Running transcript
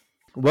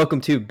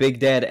Welcome to Big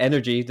Dad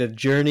Energy, the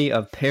journey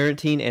of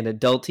parenting and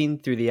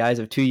adulting through the eyes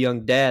of two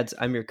young dads.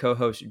 I'm your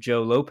co-host,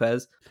 Joe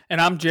Lopez. And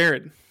I'm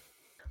Jared.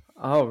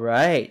 All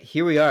right,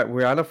 here we are.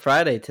 We're on a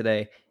Friday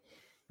today,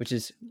 which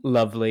is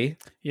lovely.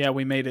 Yeah,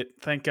 we made it.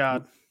 Thank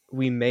God.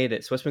 We made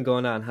it. So what's been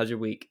going on? How's your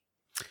week?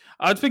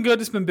 It's been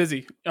good. It's been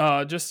busy.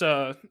 Just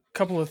a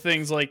couple of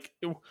things. Like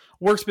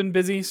work's been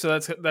busy, so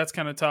that's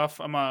kind of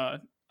tough.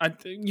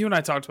 You and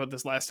I talked about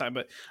this last time,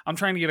 but I'm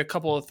trying to get a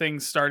couple of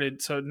things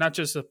started. So not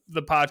just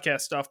the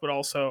podcast stuff, but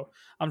also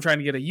I'm trying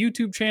to get a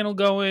YouTube channel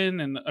going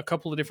and a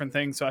couple of different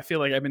things. So I feel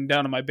like I've been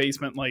down in my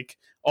basement like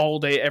all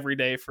day, every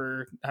day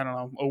for I don't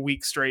know a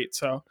week straight.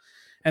 So,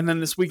 and then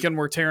this weekend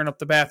we're tearing up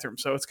the bathroom.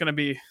 So it's gonna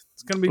be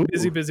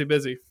busy, busy,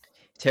 busy.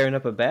 Tearing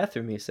up a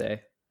bathroom, you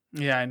say?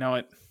 Yeah, I know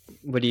it.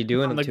 What are you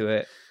doing to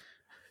it?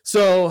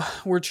 So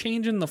we're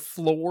changing the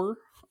floor,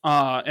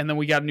 and then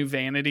we got a new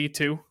vanity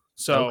too.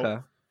 So,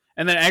 Okay.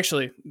 And then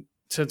actually,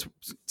 since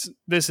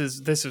this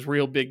is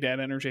real Big Dad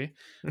energy,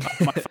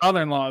 my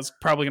father-in-law is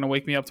probably going to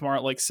wake me up tomorrow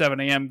at like 7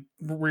 a.m.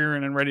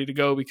 rearing and ready to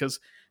go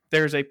because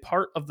there's a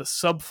part of the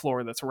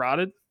subfloor that's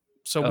rotted.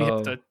 So we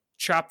have to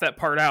chop that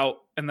part out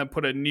and then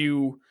put a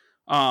new,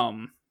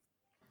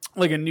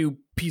 like a new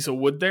piece of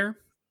wood there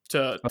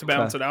to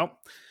balance it out.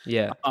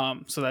 Yeah.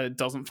 So that it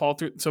doesn't fall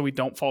through, so we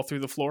don't fall through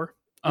the floor.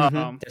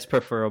 That's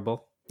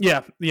preferable.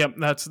 Yeah.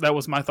 That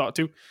was my thought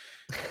too.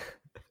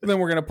 Then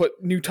we're gonna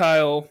put new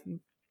tile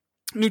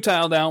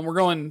down. We're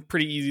going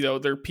pretty easy though.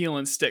 They're peel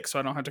and stick, so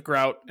I don't have to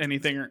grout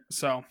anything.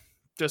 So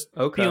just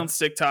peel and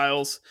stick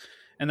tiles,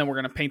 and then we're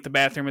gonna paint the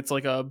bathroom. It's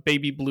like a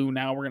baby blue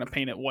now. We're gonna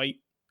paint it white,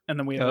 and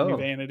then we have a new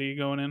vanity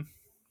going in.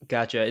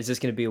 Gotcha. Is this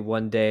gonna be a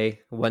one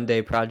day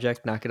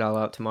project? Knock it all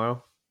out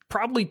tomorrow?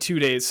 Probably 2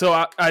 days. So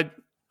I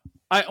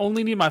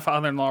only need my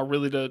father-in-law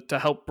really to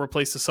help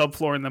replace the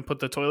subfloor and then put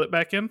the toilet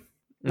back in,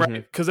 right?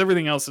 Because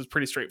everything else is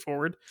pretty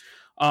straightforward.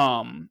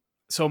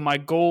 So my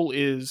goal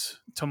is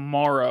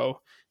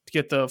tomorrow to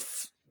get the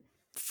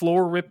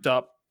floor ripped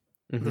up,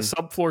 the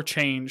subfloor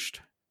changed,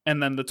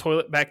 and then the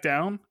toilet back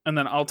down, and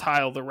then I'll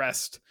tile the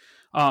rest.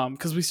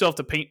 Because we still have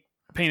to paint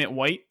it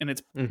white, and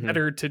it's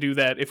better to do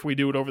that if we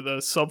do it over the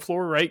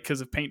subfloor, right?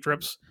 Because if paint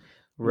drips,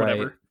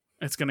 whatever,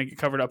 it's going to get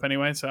covered up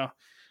anyway. So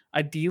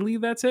ideally,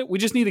 that's it. We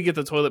just need to get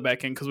the toilet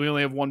back in because we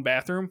only have one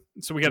bathroom,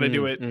 so we got to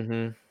do it.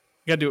 You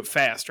got to do it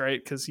fast,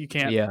 right? Because you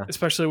can't,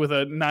 especially with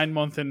a 9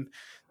 month and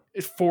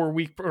 4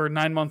 week or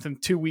 9 month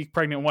and 2 week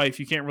pregnant wife,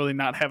 you can't really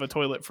not have a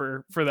toilet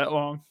for that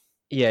long.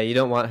 Yeah, you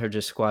don't want her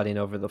just squatting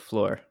over the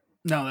floor.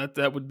 No,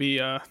 that would be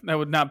that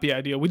would not be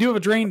ideal. We do have a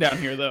drain down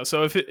here though,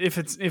 so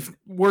if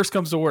worse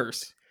comes to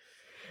worse,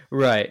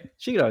 right?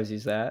 She could always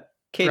use that.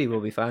 Katie will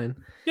be fine.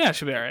 Yeah,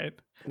 she'll be all right.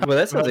 Well,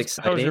 that sounds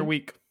exciting. How was your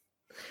week?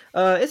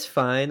 It's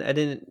fine. I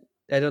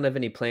don't have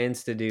any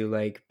plans to do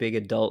like big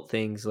adult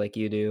things like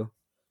you do.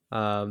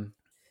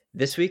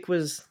 This week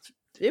was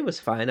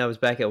fine. I was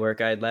back at work.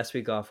 I had last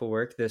week off of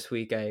work. This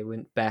week I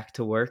went back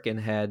to work and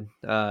had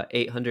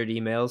 800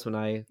 emails when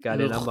I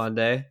got in on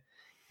Monday.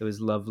 It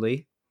was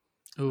lovely.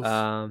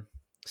 So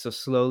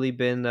slowly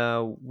been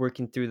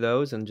working through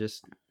those and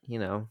just,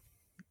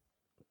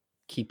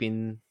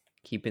 keeping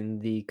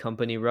the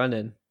company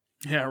running.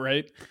 Yeah,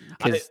 right.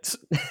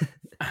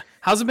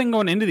 How's it been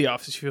going into the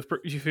office?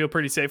 You feel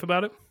pretty safe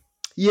about it?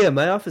 Yeah,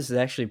 my office is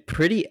actually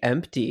pretty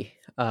empty.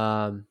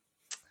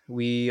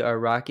 We are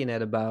rocking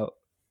at about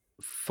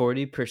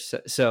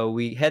 40%. So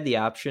we had the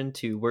option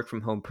to work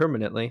from home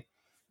permanently.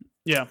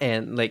 Yeah.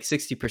 And like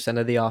 60%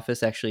 of the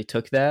office actually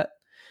took that.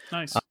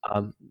 Nice.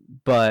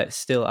 But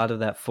still out of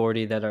that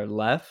 40 that are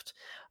left,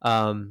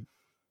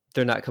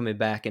 they're not coming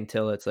back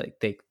until it's like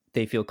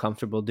they feel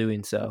comfortable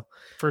doing so.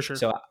 For sure.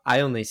 So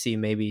I only see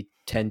maybe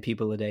 10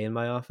 people a day in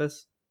my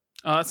office.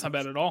 Oh, that's not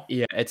bad at all.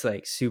 Yeah, it's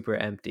like super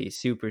empty,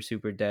 super,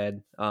 super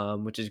dead,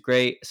 which is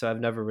great. So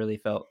I've never really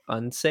felt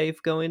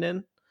unsafe going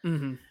in.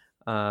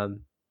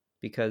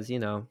 Because,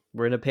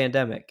 we're in a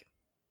pandemic.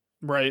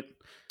 Right.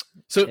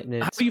 So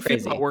how do you feel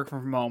about working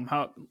from home?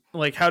 How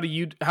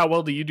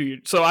well do you do?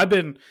 So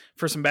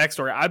for some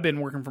backstory, I've been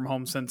working from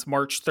home since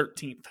March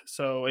 13th.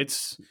 So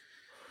it's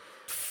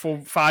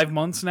 5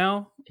 months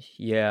now.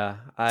 Yeah.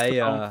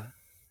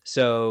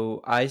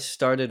 So I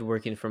started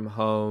working from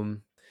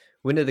home.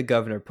 When did the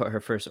governor put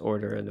her first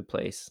order into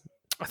place?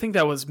 I think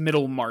that was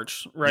middle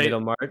March, right? Middle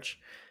March.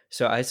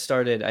 So I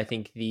started, I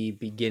think, the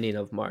beginning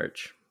of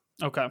March.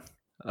 Okay.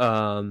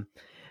 And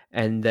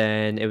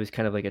then it was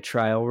kind of like a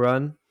trial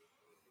run.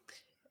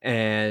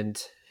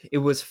 And it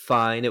was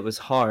fine. It was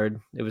hard.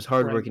 It was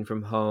hard working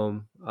from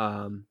home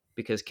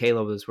because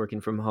Kayla was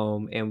working from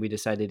home and we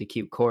decided to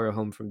keep Cora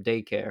home from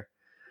daycare.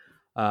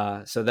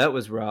 So that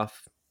was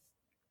rough.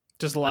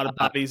 Just a lot of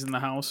bodies in the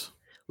house.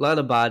 A lot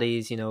of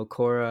bodies.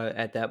 Cora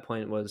at that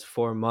point was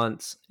 4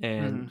 months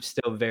and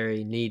still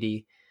very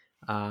needy.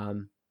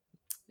 And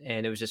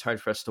it was just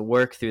hard for us to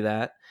work through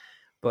that.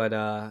 But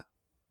I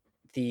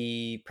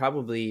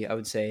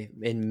would say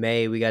in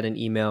May, we got an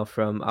email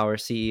from our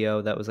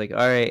CEO that was like, all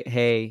right,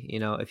 hey,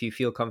 if you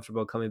feel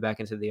comfortable coming back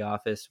into the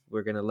office,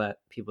 we're going to let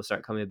people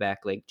start coming back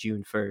like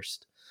June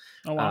 1st.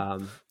 Oh, wow.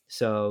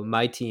 So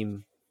my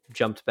team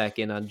jumped back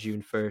in on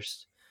June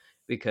 1st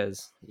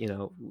because,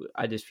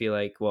 I just feel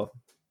like, well,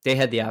 they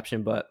had the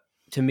option, but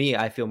to me,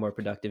 I feel more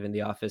productive in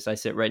the office. I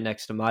sit right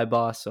next to my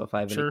boss, so if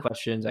I have any Sure.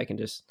 questions, I can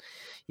just,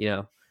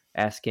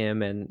 ask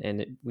him,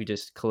 and we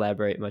just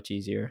collaborate much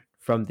easier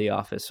from the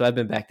office. So I've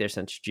been back there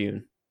since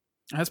June.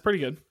 That's pretty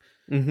good.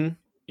 Mm-hmm.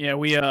 Yeah,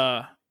 we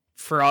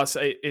for us,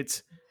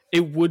 it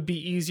would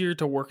be easier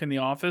to work in the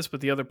office,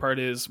 but the other part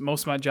is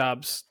most of my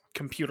job's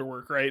computer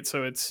work, right?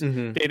 So it's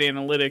Mm-hmm. data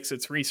analytics,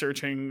 it's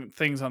researching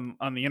things on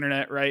the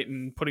internet, right,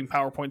 and putting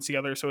PowerPoints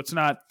together. So it's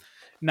not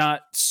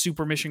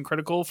super mission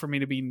critical for me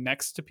to be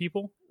next to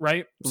people,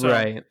 right? So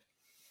Right.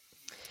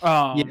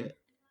 Yeah.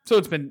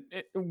 so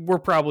we're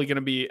probably going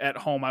to be at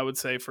home, I would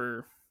say,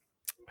 for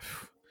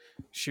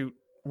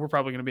we're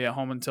probably going to be at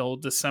home until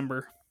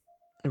December.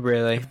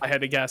 Really? If I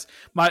had to guess.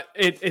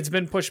 It's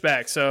been pushed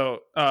back. So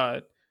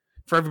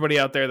for everybody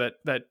out there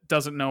that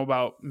doesn't know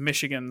about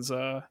Michigan's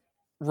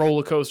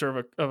roller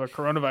coaster of a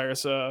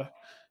coronavirus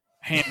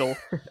handle.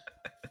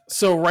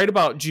 So right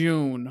about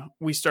June,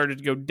 we started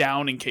to go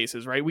down in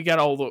cases, right?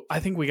 I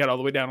think we got all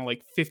the way down to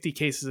like 50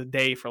 cases a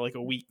day for like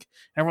a week.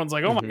 Everyone's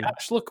like, oh my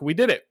gosh, look, we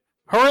did it.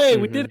 Hooray,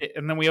 we did it.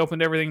 And then we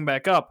opened everything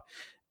back up.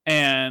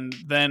 And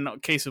then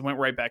cases went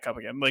right back up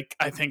again. Like,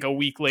 I think a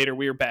week later,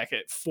 we were back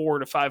at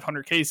 400 to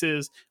 500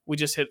 cases. We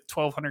just hit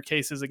 1,200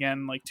 cases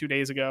again, like 2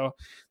 days ago.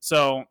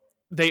 So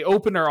they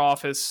opened our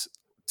office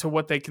to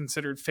what they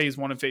considered phase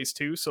 1 and phase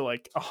 2. So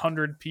like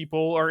 100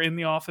 people are in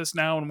the office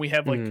now, and we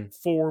have like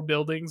 4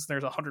 buildings.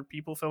 There's 100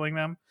 people filling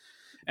them.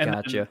 And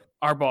Gotcha.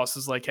 our boss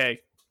is like, hey,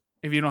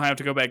 if you don't have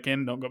to go back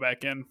in, don't go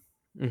back in.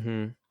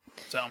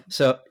 Mm-hmm.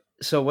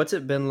 So what's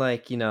it been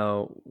like,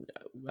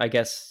 I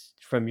guess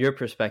from your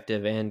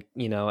perspective, and,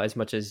 as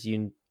much as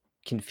you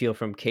can feel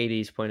from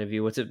Katie's point of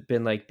view, what's it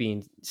been like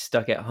being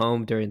stuck at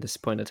home during this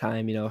point of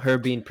time? Her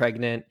being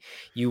pregnant,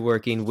 you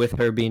working with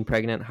her being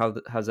pregnant.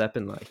 How's that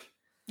been like?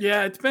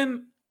 Yeah, it's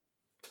been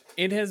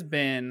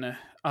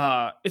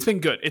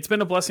good. It's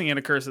been a blessing and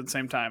a curse at the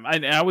same time.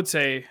 I would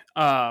say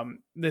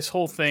this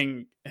whole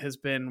thing has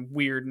been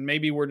weird, and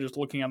maybe we're just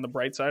looking on the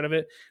bright side of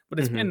it, but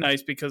it's been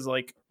nice because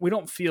like we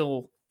don't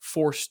feel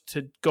forced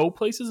to go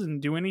places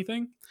and do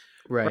anything.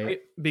 Right?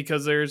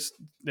 Because there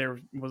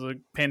was a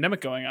pandemic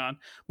going on,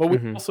 but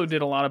we also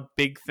did a lot of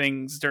big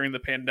things during the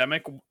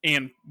pandemic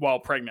and while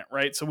pregnant,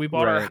 right? So we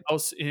bought our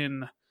house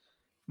in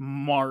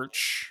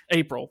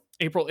April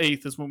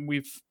 8th is when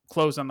we've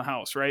closed on the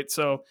house, right?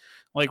 So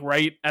like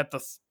right at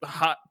the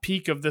hot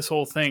peak of this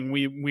whole thing,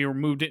 we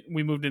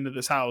moved into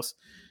this house.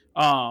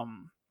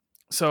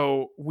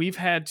 So we've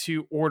had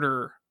to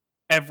order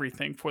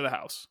everything for the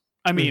house.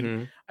 I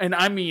mean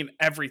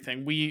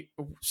everything. We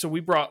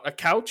brought a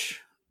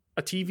couch,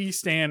 a TV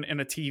stand,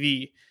 and a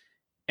TV,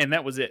 and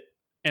that was it.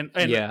 And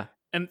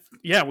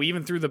we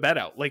even threw the bed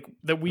out. Like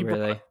that, we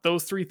brought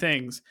those 3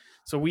 things.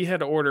 So we had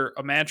to order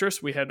a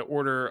mattress, we had to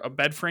order a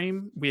bed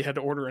frame, we had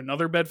to order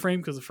another bed frame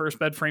because the first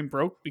bed frame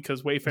broke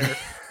because Wayfair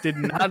did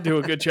not do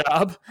a good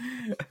job.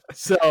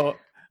 So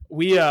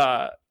we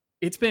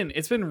it's been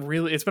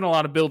a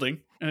lot of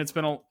building, and it's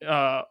been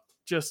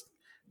just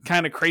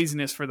kind of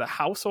craziness for the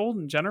household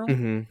in general.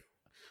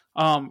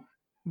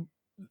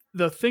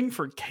 The thing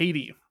for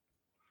Katie,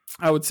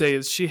 I would say,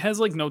 is she has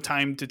like no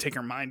time to take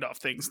her mind off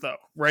things though,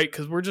 right?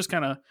 Because we're just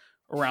kind of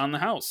around the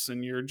house,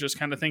 and you're just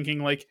kind of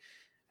thinking like,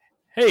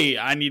 hey,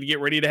 I need to get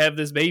ready to have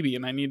this baby,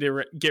 and I need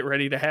to get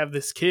ready to have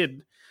this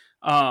kid.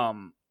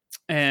 And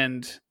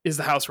is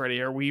the house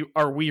ready? Are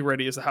we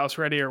ready? Is the house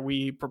ready? Are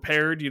we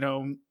prepared?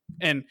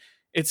 And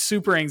it's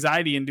super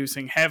anxiety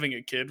inducing having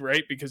a kid,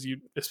 right? Because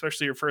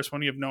especially your first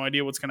one, you have no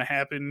idea what's going to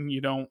happen.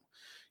 You don't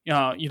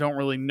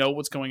really know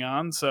what's going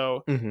on.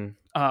 So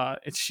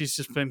she's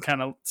just been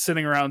kind of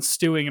sitting around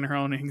stewing in her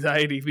own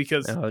anxiety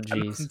because it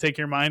doesn't take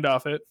your mind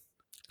off it.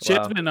 She's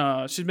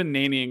been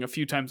nannying a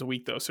few times a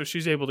week though, so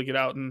she's able to get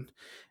out and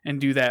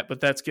do that.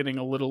 But that's getting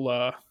a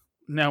little.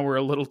 Now we're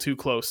a little too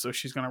close, so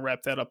she's going to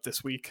wrap that up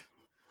this week.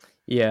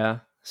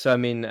 Yeah. So I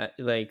mean,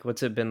 like,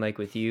 what's it been like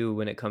with you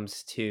when it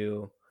comes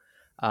to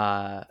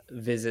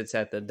visits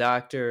at the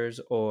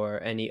doctors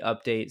or any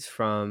updates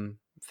from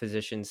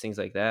physicians, things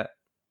like that?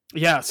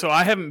 Yeah. So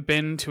I haven't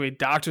been to a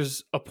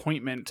doctor's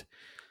appointment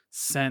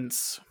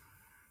since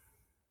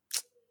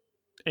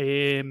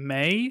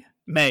May.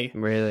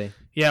 Really?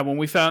 Yeah, when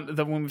we found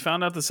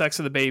out the sex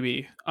of the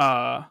baby,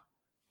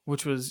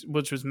 which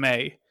was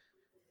May,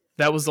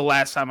 that was the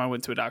last time I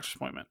went to a doctor's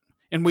appointment.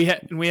 And we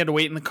had to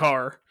wait in the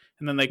car,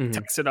 and then they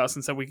texted us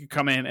and said we could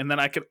come in, and then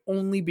I could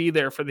only be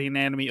there for the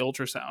anatomy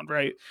ultrasound,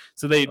 right?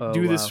 So they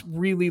do this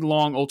really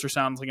long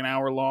ultrasound, like an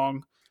hour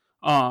long.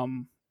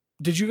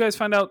 Did you guys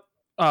find out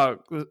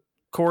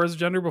Cora's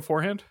gender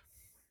beforehand?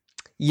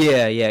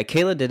 Yeah.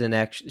 Kayla did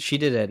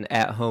an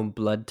at-home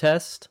blood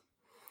test.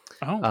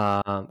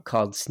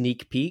 Called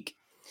Sneak Peek.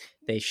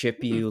 They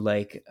ship you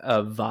like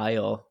a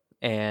vial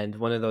and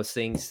one of those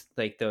things,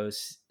 like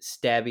those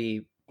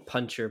stabby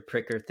puncher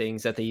pricker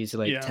things that they use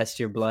to test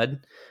your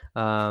blood.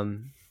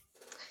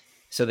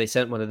 So they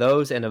sent one of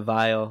those and a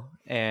vial,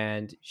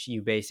 and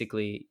you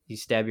basically you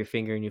stab your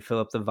finger and you fill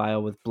up the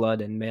vial with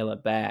blood and mail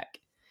it back.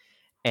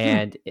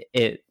 And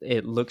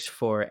it looks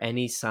for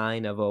any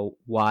sign of a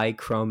Y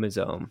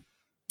chromosome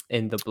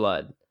in the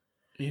blood.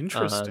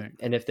 Interesting.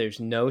 And if there's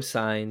no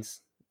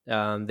signs,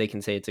 they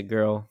can say it's a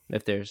girl.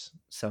 If there's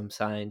some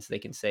signs, they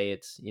can say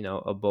it's,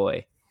 a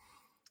boy.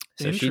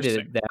 So she did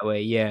it that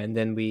way. Yeah. And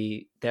then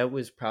that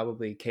was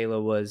probably,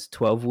 Kayla was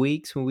 12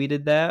 weeks when we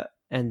did that.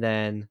 And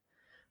then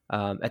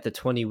at the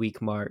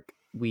 20-week mark,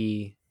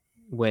 we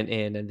went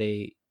in and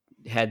they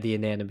had the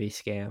anatomy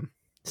scan,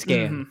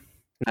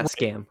 not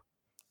scam.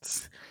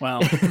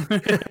 Well,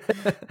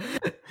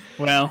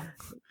 well,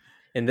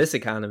 in this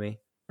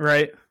economy,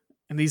 right?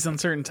 In these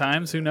uncertain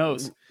times, who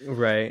knows?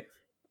 Right.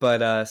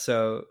 But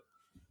so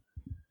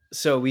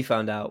we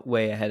found out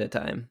way ahead of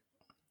time.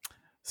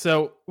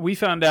 So we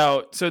found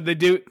out. So they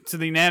do. So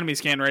the anatomy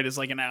scan, right, is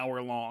like an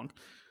hour long.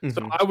 Mm-hmm.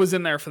 So I was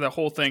in there for the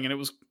whole thing, and it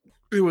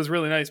was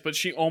really nice. But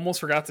she almost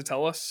forgot to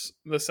tell us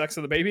the sex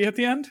of the baby at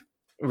the end.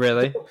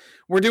 Really?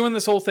 We're doing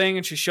this whole thing,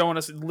 and she's showing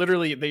us.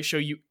 Literally, they show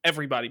you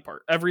every body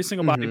part, every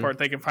single body part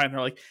they can find. They're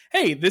like,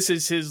 "Hey, this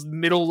is his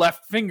middle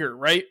left finger,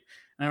 right?"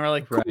 And we're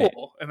like, "Cool." Right.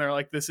 And they're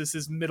like, "This is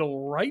his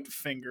middle right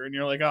finger," and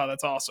you're like, "Oh,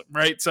 that's awesome,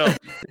 right?" So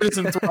you're just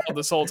enthralled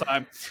this whole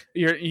time.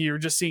 You're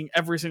just seeing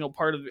every single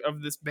part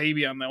of this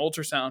baby on the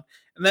ultrasound,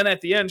 and then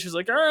at the end, she's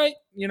like, "All right,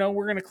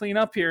 we're gonna clean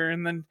up here,"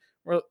 and then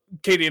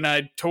Katie and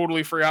I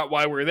totally forgot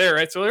why we were there,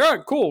 right? So we're like, "All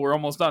right, cool, we're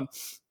almost done."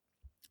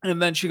 And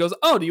then she goes,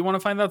 "Oh, do you want to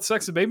find out the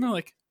sex of the baby?" I'm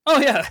like,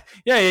 "Oh yeah,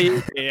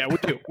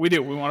 we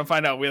do. We want to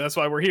find out. That's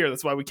why we're here.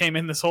 That's why we came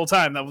in this whole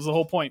time. That was the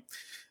whole point."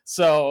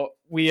 So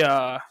we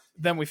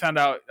then we found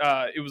out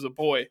it was a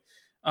boy.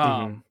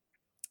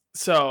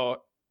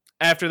 So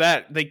after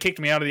that, they kicked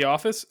me out of the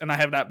office, and I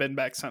have not been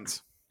back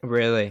since.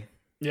 Really?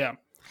 Yeah.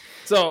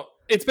 So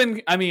it's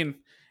been. I mean,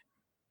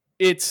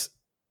 it's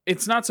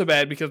not so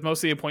bad because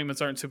most of the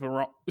appointments aren't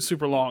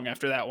super long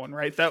after that one,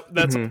 right?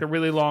 That's like a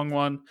really long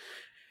one.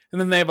 And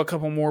then they have a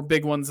couple more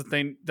big ones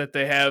that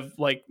they have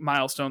like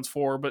milestones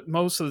for, but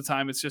most of the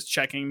time it's just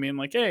checking me and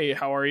like, "Hey,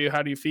 how are you?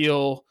 How do you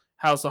feel?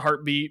 How's the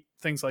heartbeat?"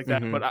 Things like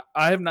that. But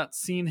I have not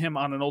seen him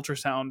on an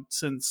ultrasound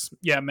since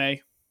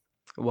May.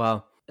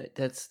 Wow,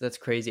 that's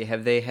crazy.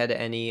 Have they had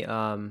any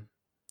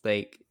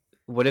like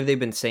what have they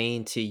been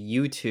saying to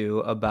you two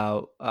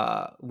about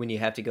when you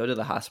have to go to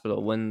the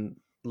hospital, when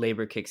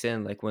labor kicks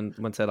in, like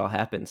once that all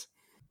happens?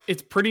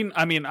 It's pretty.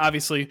 I mean,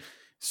 obviously,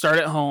 start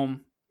at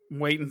home.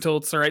 Wait until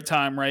it's the right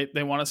time, right?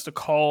 They want us to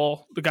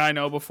call the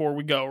gyno before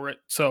we go, right?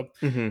 So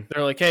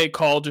they're like, "Hey,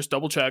 call, just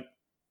double check."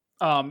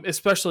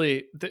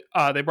 Especially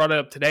they brought it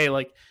up today,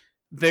 like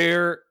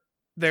they're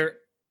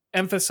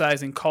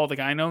emphasizing call the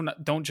gyno,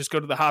 don't just go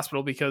to the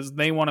hospital, because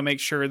they want to make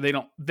sure they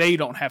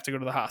don't have to go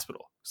to the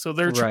hospital. So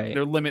they're trying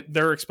to limit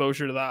their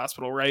exposure to the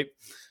hospital, right?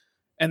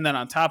 And then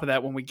on top of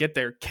that, when we get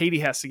there, Katie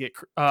has to get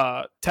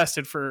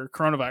tested for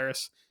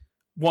coronavirus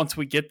once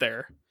we get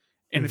there.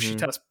 And if she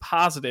tests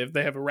positive,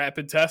 they have a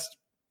rapid test.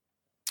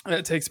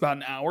 It takes about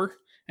an hour.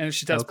 And if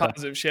she tests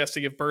positive, she has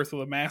to give birth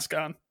with a mask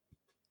on.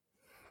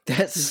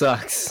 That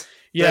sucks.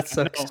 Yeah, that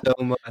sucks so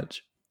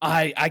much.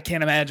 I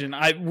can't imagine.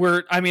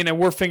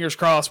 We're fingers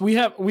crossed.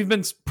 We've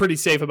been pretty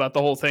safe about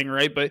the whole thing,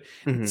 right? But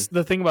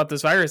the thing about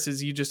this virus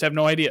is you just have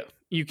no idea.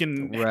 You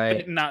can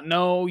not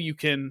know. You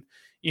can,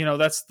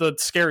 that's the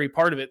scary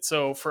part of it.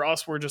 So for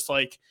us, we're just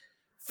like,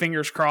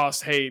 fingers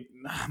crossed. Hey,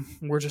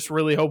 we're just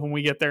really hoping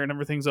we get there and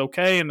everything's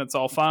okay and it's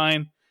all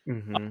fine.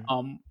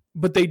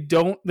 But they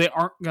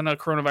aren't gonna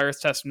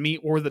coronavirus test me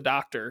or the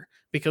doctor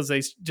because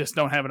they just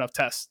don't have enough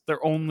tests.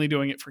 They're only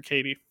doing it for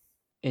Katie.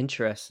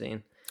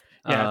 Interesting.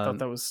 Yeah, I thought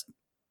that was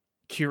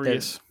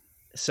curious.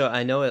 So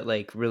I know it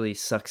like really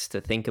sucks to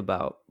think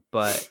about,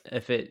 but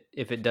if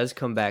it does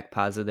come back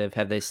positive,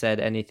 have they said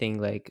anything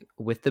like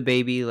with the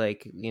baby,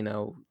 like,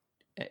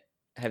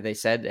 have they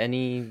said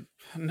any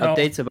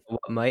updates about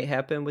what might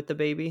happen with the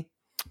baby?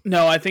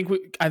 No, I think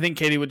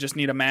Katie would just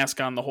need a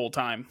mask on the whole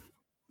time.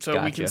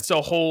 So we can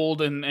still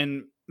hold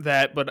and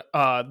that, but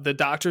the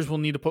doctors will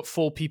need to put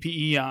full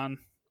PPE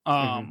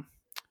on.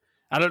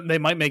 They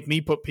might make me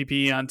put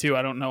PPE on too.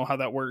 I don't know how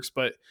that works,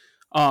 but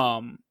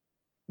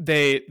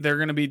they're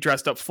going to be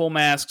dressed up, full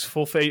masks,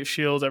 full face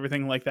shields,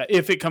 everything like that.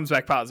 If it comes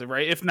back positive,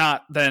 right? If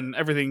not, then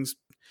everything's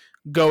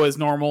go as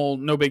normal,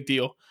 no big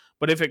deal.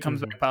 But if it comes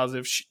back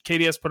positive,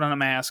 Katie has to put on a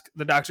mask.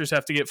 The doctors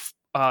have to get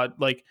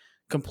like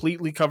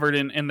completely covered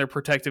in their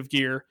protective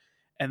gear,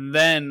 and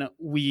then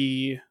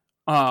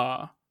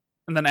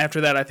and then after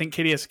that, I think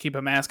Katie has to keep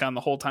a mask on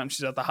the whole time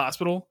she's at the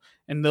hospital,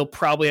 and they'll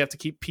probably have to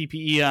keep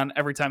PPE on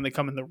every time they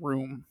come in the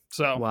room.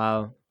 So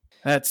wow,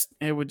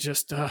 it would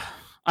just.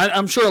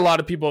 I'm sure a lot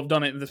of people have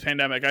done it in this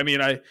pandemic. I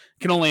mean, I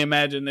can only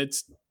imagine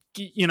it's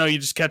you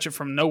just catch it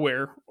from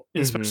nowhere,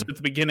 especially at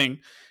the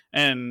beginning.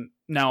 And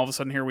now all of a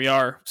sudden here we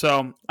are.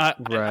 So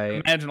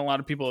I imagine a lot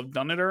of people have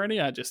done it already.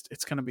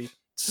 It's going to be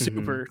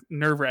super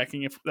nerve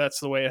wracking if that's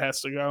the way it has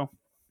to go.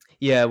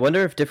 Yeah. I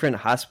wonder if different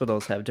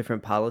hospitals have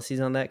different policies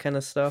on that kind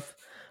of stuff.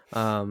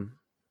 I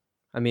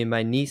mean,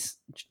 my niece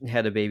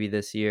had a baby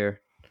this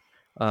year.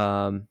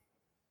 um,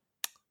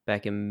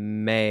 back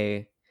in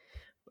May.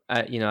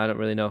 I don't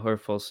really know her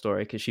full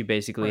story because she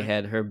basically Right.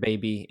 had her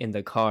baby in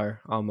the car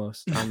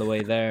almost on the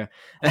way there.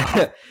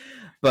 Wow.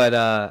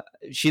 But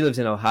she lives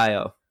in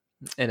Ohio,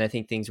 and I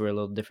think things were a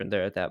little different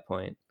there at that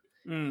point.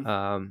 Mm.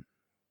 Um,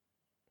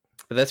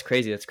 but that's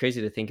crazy. That's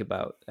crazy to think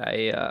about.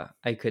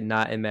 I could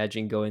not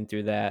imagine going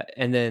through that.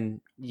 And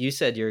then you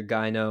said your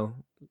gyno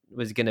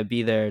was gonna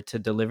be there to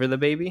deliver the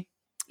baby.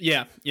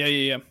 Yeah.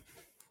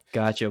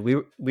 Gotcha. We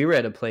were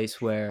at a place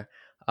where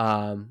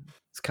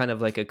it's kind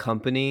of like a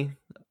company,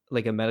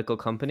 like a medical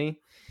company.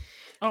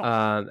 Oh,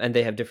 And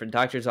they have different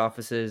doctors'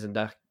 offices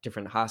and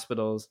different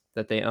hospitals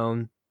that they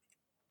own.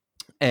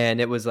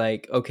 And it was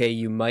like, okay,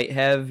 you might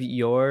have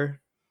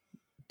your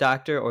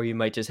doctor, or you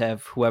might just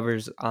have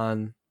whoever's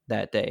on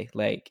that day.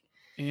 Like,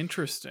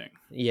 interesting.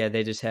 yeah,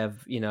 they just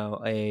have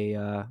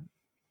a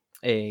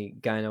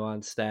gyno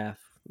on staff,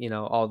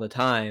 all the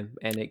time,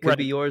 and it could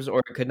be Right. yours or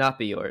it could not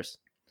be yours.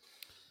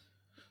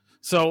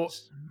 So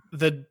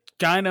the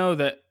gyno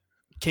that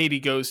Katie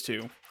goes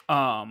to,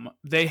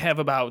 they have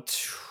about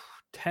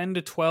 10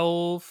 to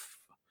 12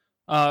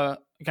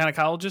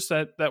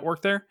 gynecologists that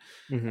work there.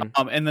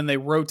 Mm-hmm. And then they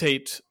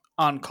rotate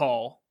on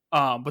call.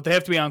 But they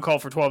have to be on call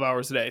for 12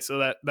 hours a day, so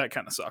that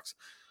kind of sucks.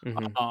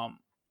 Mm-hmm.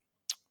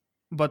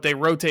 But they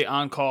rotate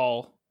on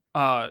call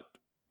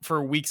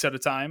for weeks at a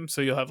time.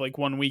 So you'll have like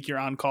 1 week you're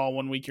on call,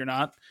 1 week you're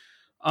not.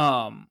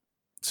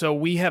 So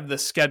we have the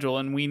schedule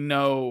and we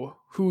know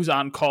who's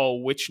on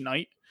call which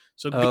night.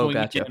 So going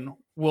Gotcha. in,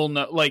 we'll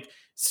know. Like,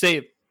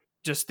 say,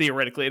 just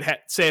theoretically,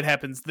 say it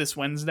happens this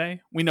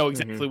Wednesday. We know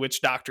exactly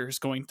which doctor is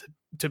going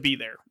to be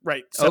there,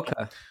 right? So,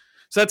 Okay.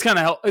 So that's kind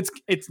of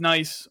it's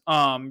nice.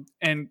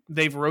 And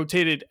they've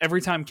rotated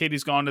every time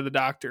Katie's gone to the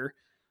doctor.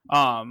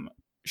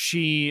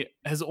 She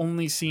has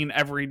only seen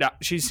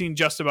she's seen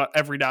just about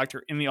every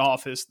doctor in the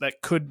office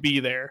that could be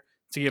there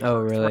to give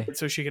Oh, birth, really? right?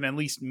 So she can at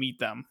least meet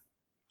them.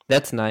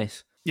 That's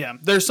nice. Yeah,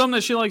 there's some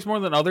that she likes more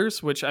than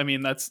others, which I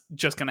mean that's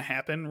just gonna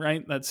happen,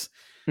 right? That's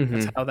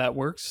how that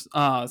works.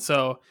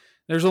 So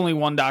there's only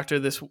one doctor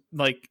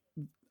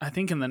I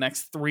think in the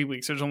next 3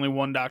 weeks there's only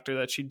one doctor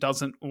that she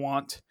doesn't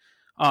want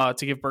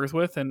to give birth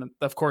with, and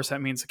of course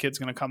that means the kid's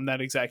gonna come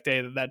that exact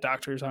day that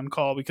doctor's on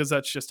call, because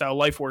that's just how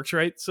life works,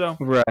 right? So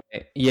Right.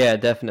 Yeah,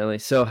 definitely.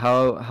 So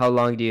how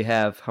long do you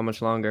have? How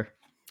much longer?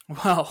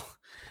 well,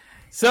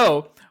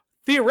 so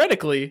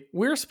theoretically,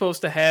 we're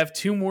supposed to have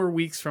 2 more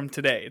weeks from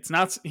today.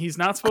 He's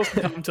not supposed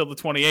to come until the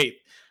 28th.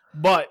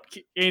 But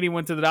Katie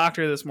went to the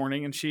doctor this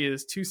morning and she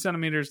is 2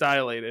 centimeters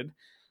dilated.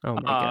 Oh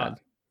my God.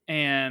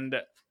 And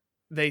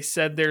they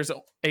said there's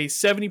a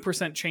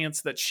 70%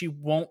 chance that she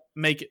won't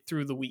make it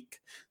through the week.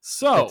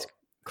 So That's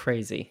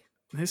crazy.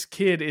 this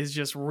kid is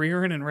just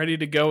rearing and ready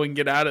to go and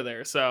get out of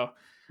there. So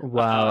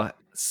Wow.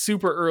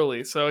 super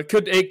early. So it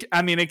could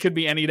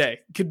be any day.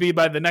 It could be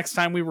by the next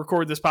time we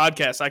record this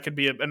podcast, I could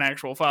be an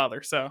actual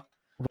father. So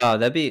Wow,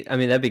 that'd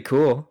be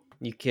cool.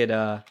 You could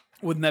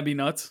wouldn't that be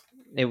nuts?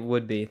 It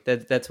would be.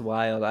 That's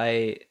wild.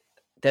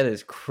 That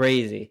is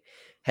crazy.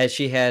 Has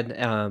she had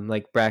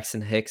like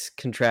Braxton Hicks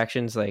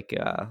contractions, like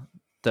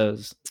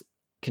those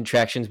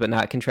contractions but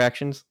not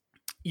contractions?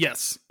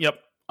 Yes. Yep.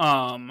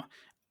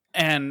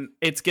 And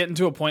it's getting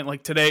to a point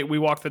like today we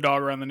walk the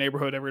dog around the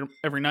neighborhood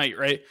every night,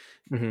 right?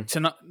 Mm-hmm.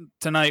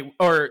 Tonight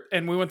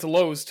and we went to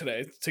Lowe's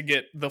today to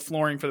get the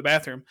flooring for the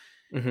bathroom.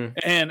 Mm-hmm.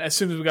 And as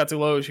soon as we got to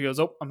Lowe's, she goes,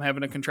 "Oh, I'm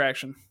having a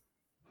contraction."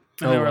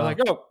 And Oh, they were wow. like,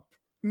 "Oh,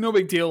 no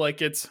big deal.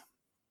 Like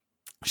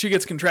she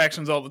gets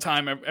contractions all the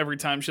time. Every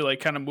time she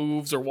like kind of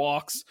moves or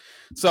walks,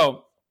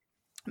 so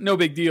no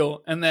big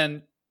deal." And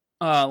then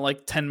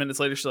like 10 minutes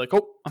later, she's like,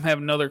 "Oh, I'm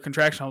having another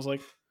contraction." I was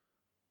like,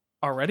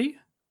 "Already?"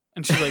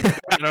 And she's like,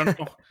 "I don't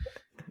know."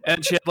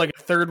 And she had like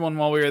a third one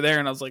while we were there,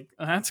 and I was like,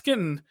 "That's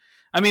getting."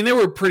 I mean, they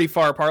were pretty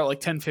far apart,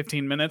 like 10,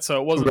 15 minutes,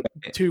 so it wasn't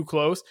too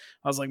close.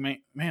 I was like,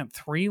 man,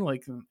 3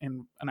 like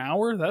in an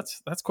hour?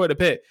 That's quite a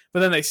bit.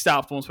 But then they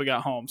stopped once we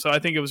got home. So I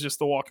think it was just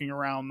the walking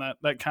around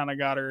that kind of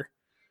got her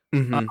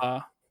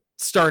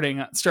starting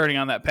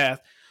on that path.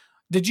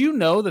 Did you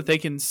know that they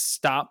can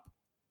stop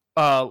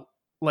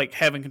like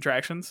having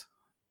contractions?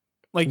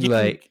 Like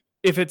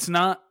if it's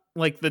not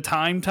like the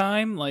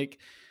time, like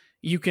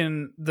you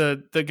can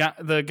the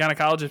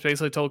gynecologist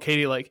basically told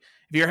Katie, like,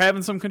 if you're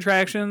having some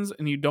contractions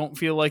and you don't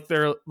feel like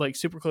they're like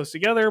super close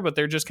together, but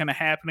they're just kind of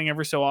happening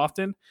every so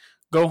often,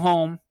 go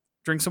home,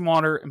 drink some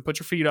water, and put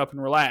your feet up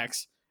and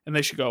relax, and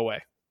they should go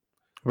away.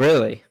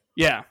 Really?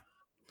 Yeah,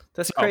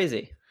 That's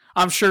crazy.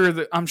 I'm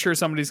sure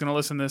somebody's gonna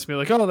listen to this and be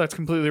like, "Oh, that's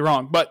completely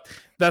wrong." But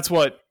that's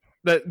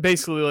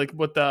basically like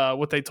what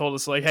they told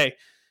us. Like, hey,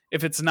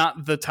 if it's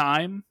not the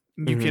time,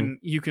 you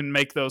can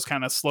make those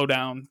kind of slow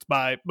down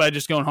by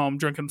just going home,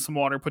 drinking some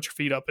water, put your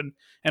feet up,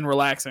 and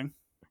relaxing.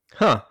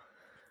 Huh.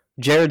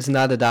 Jared's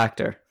not a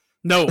doctor.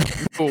 No.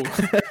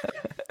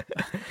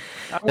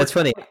 That's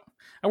funny.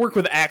 I work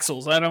with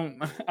axles. I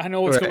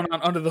know what's going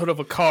on under the hood of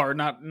a car,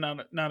 not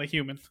a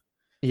human.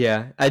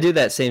 Yeah, I do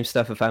that same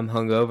stuff if I'm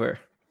hungover.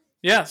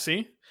 Yeah,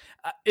 see?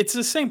 It's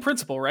the same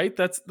principle, right?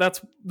 That's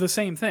the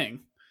same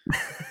thing.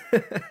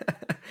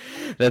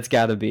 That's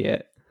got to be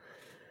it.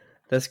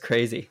 That's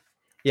crazy.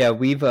 Yeah,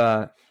 we've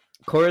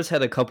Cora's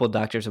had a couple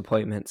doctor's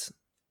appointments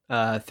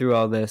through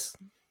all this.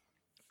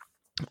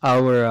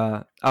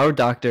 Our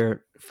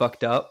doctor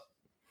fucked up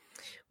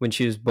when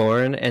she was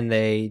born, and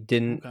they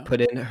didn't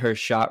put in her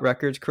shot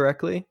records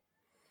correctly.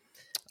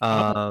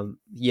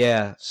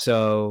 Yeah,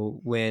 so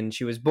when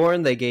she was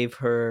born, they gave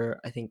her,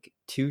 I think,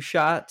 2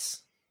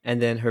 shots,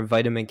 and then her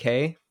vitamin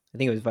K. I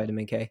think it was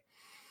vitamin K.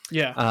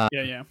 Yeah.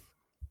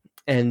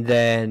 And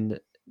then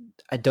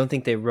I don't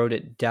think they wrote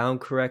it down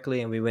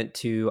correctly, and we went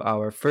to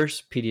our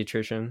first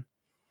pediatrician,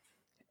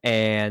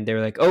 and they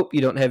were like, "Oh,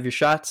 you don't have your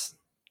shots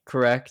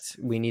correct.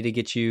 We need to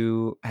get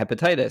you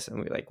hepatitis." And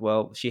we were like,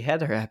 "Well, she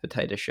had her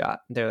hepatitis shot."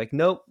 And they're like,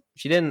 "Nope,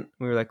 she didn't."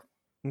 We were like,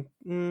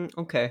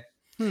 "Okay."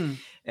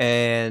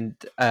 And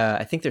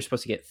I think they're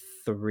supposed to get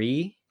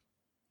 3.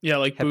 Yeah,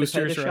 like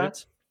boosters,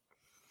 shots.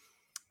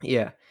 Right?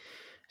 Yeah.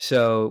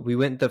 So we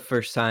went the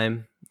first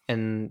time,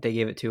 and they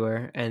gave it to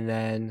her, and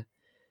then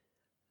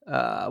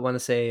I want to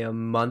say a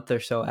month or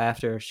so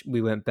after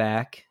we went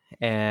back,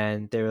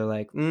 and they were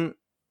like,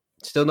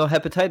 "Still no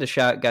hepatitis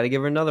shot. Got to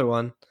give her another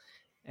one."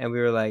 And we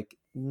were like,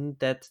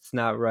 "That's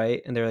not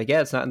right." And they're like,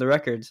 "Yeah, it's not in the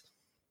records."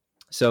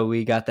 So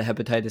we got the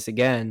hepatitis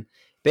again.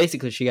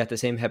 Basically, she got the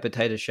same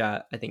hepatitis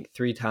shot, I think,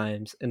 3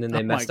 times, and then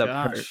they messed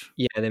up her.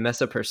 Yeah, they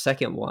messed up her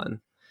second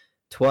one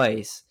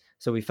twice.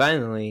 So we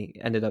finally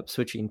ended up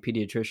switching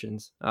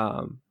pediatricians,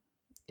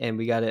 and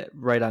we got it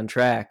right on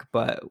track.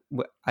 But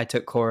I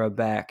took Cora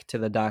back to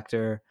the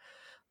doctor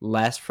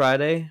last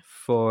Friday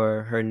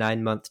for her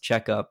 9-month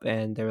checkup,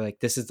 and they were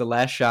like, "This is the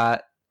last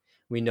shot.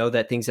 We know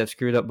that things have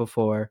screwed up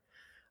before,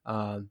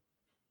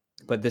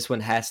 but this one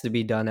has to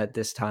be done at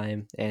this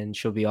time, and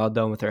she'll be all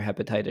done with her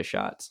hepatitis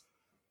shots."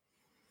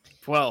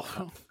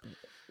 Well,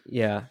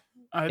 yeah,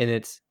 and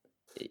it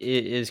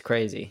is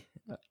crazy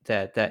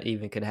that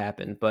even could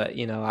happen. But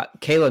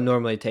Kayla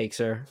normally takes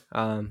her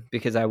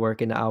because I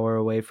work an hour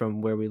away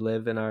from where we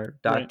live, and our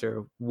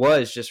doctor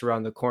was just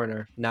around the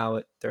corner.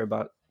 Now they're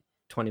about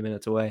 20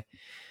 minutes away.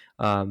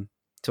 So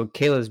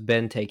Kayla's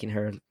been taking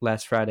her.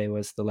 Last Friday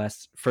was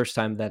the first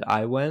time that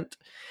I went,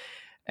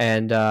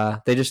 and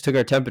they just took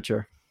our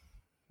temperature,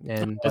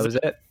 and that was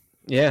it.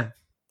 Yeah.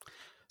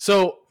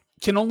 So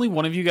can only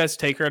one of you guys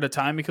take her at a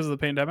time because of the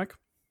pandemic?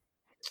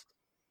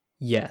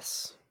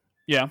 Yes.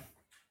 Yeah.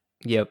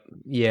 Yep.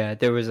 Yeah,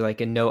 there was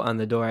like a note on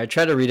the door. I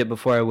tried to read it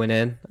before I went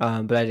in,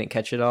 but I didn't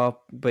catch it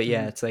all. But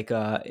yeah, it's like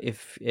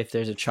if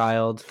there's a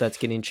child that's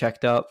getting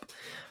checked up,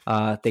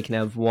 they can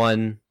have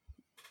one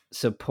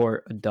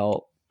support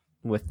adult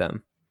with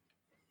them.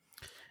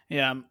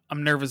 Yeah,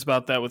 I'm nervous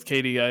about that with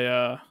Katie.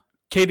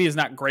 Katie is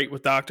not great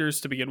with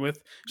doctors to begin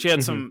with. She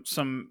had some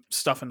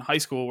stuff in high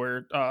school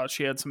where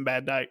she had some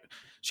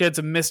she had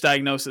some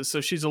misdiagnosis, so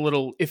she's a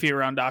little iffy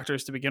around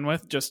doctors to begin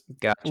with, just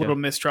a little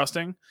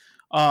mistrusting.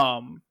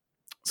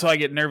 So I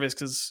get nervous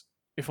because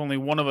if only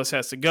one of us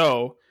has to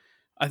go,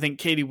 I think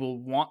Katie will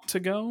want to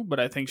go, but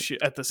I think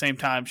at the same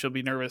time she'll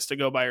be nervous to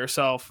go by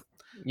herself.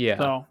 Yeah.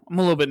 So I'm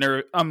a little bit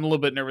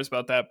nervous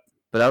about that.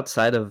 But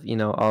outside of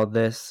all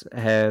this,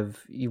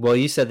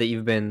 you said that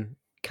you've been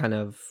kind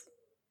of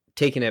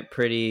taking it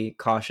pretty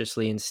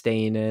cautiously and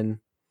staying in.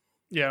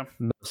 Yeah.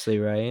 Mostly,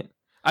 right?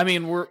 I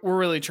mean, we're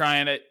really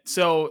trying it.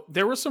 So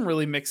there were some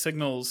really mixed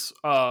signals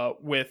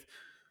with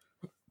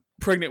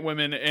pregnant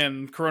women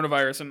and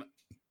coronavirus, and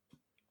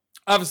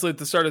obviously at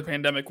the start of the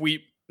pandemic,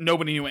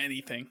 nobody knew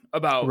anything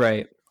about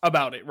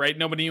it, right?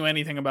 Nobody knew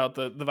anything about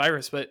the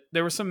virus, but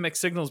there were some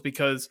mixed signals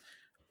because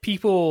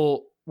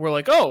people were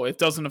like, "Oh, it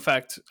doesn't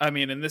affect." I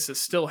mean, and this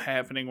is still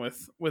happening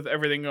with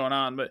everything going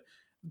on, but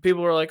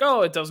people were like,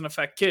 "Oh, it doesn't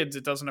affect kids.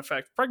 It doesn't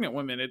affect pregnant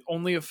women. It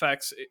only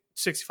affects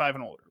 65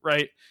 and older," right?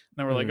 And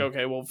then we're like,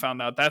 "Okay, well,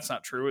 found out that's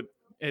not true.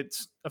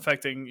 It's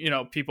affecting,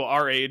 people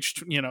our age,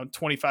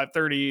 25,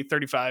 30,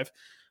 35."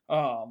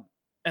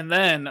 And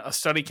then a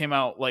study came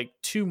out like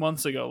 2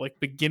 months ago, like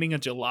beginning of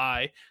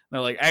July. And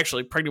they're like,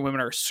 actually, pregnant women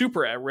are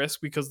super at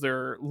risk because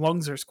their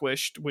lungs are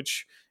squished,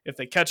 which if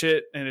they catch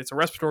it and it's a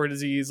respiratory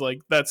disease, like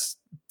that's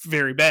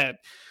very bad.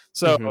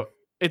 So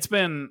it's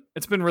been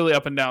really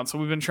up and down. So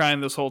we've been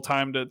trying this whole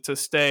time to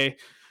stay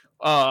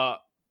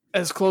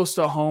as close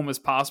to home as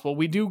possible.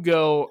 We do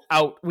go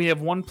out. We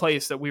have one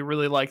place that we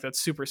really like that's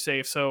super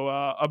safe. So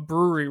a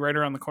brewery right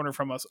around the corner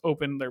from us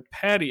opened their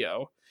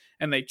patio,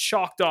 and they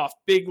chalked off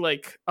big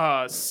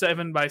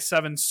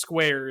 7x7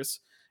 squares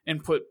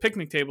and put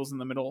picnic tables in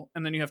the middle.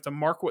 And then you have to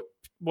mark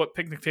what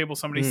picnic table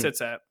somebody sits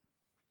at.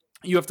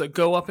 You have to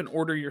go up and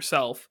order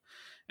yourself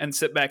and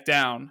sit back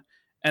down.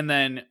 And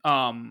then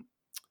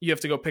you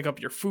have to go pick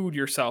up your food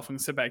yourself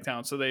and sit back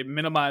down. So they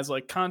minimize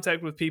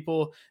contact with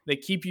people. They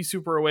keep you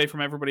super away from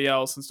everybody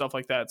else and stuff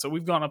like that. So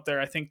we've gone up there,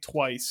 I think,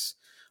 twice.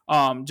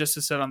 Just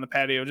to sit on the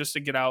patio, just to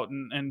get out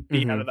and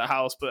be out of the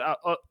house. But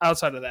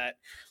outside of that,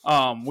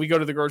 we go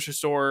to the grocery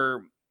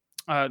store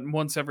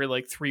once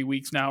every 3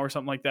 weeks now or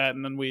something like that.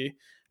 And then we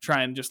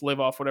try and just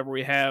live off whatever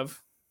we have.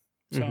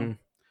 So how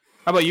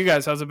about you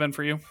guys? How's it been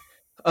for you?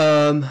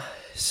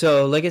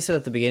 So like I said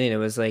at the beginning, it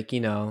was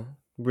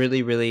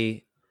really,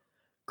 really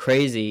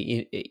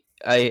crazy.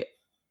 I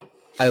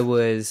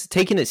was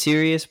taking it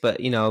serious, but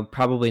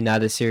probably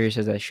not as serious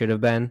as I should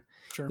have been.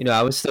 Sure.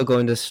 I was still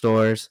going to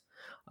stores.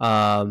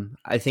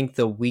 I think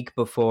the week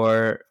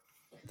before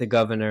the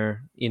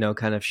governor,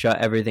 kind of shut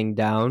everything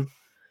down.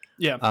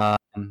 Yeah.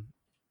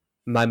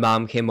 My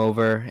mom came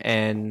over,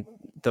 and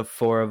the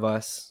four of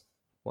us,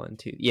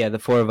 the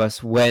four of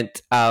us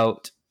went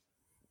out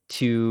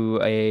to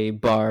a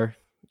bar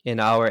in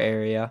our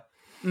area.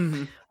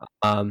 Mm-hmm.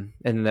 And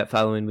then that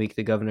following week,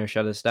 the governor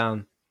shut us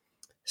down.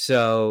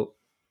 So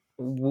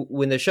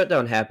when the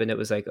shutdown happened, it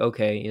was like,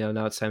 okay,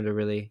 now it's time to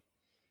really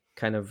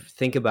kind of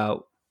think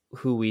about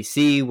who we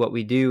see, what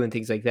we do, and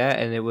things like that.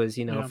 And it was,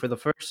 for the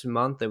first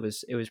month, it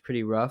was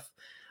pretty rough.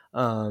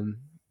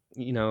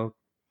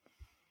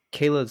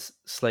 Kayla's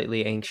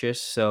slightly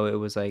anxious, so it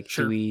was like,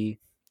 Sure. do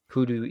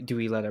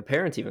we let our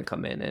parents even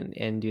come in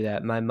and do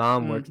that? My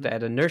mom worked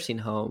at a nursing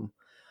home,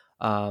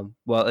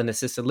 an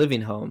assisted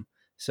living home.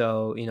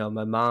 So,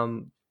 my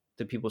mom,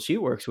 the people she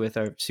works with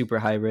are super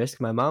high risk.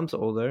 My mom's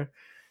older,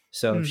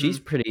 so she's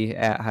pretty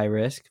at high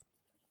risk.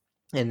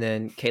 And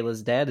then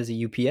Kayla's dad is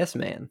a UPS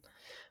man.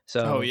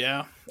 So, oh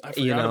yeah, I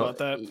forgot about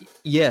that.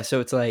 Yeah, so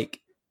it's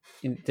like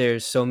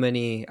there's so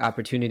many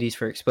opportunities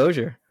for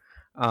exposure.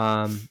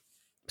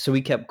 So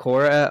we kept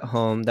Cora at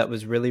home. That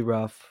was really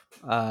rough.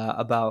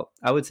 I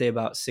would say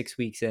about 6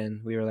 weeks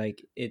in, we were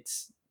like,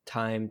 it's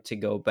time to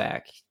go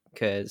back,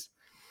 because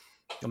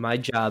my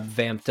job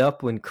vamped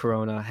up when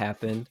Corona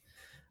happened.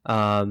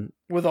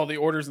 With all the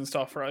orders and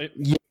stuff, right?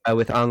 Yeah,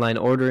 with online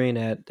ordering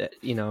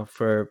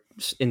for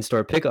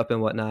in-store pickup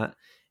and whatnot,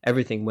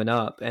 everything went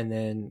up. And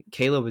then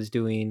Kayla was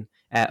doing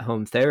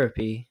at-home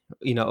therapy,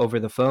 over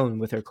the phone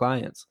with her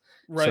clients.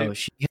 Right. So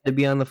she had to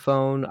be on the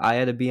phone. I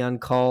had to be on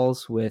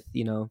calls with,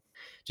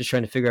 just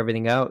trying to figure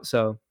everything out.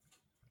 So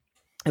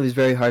it was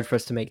very hard for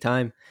us to make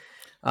time.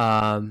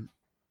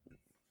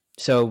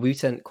 So we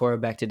sent Cora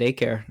back to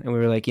daycare, and we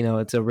were like,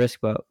 it's a risk,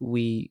 but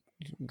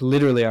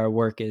our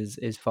work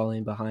is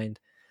falling behind.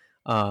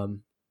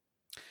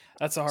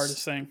 That's the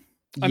hardest thing.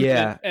 I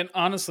mean, and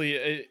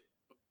honestly,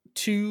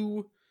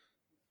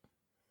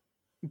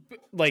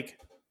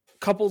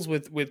 couples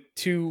with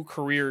two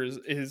careers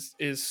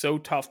is so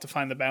tough to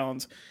find the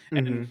balance.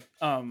 And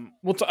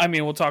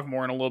we'll talk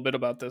more in a little bit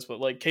about this, but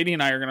like Katie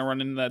and I are going to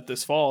run into that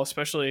this fall,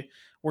 especially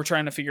we're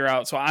trying to figure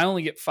out. So I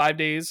only get 5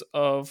 days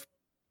of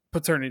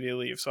paternity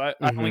leave. So I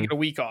only get a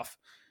week off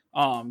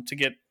to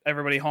get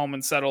everybody home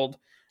and settled,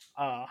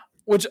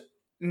 which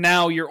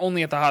now you're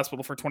only at the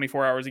hospital for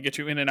 24 hours. They get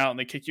you in and out, and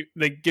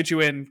they get you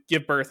in,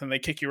 give birth, and they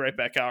kick you right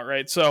back out.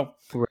 Right. So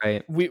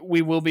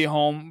we will be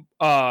home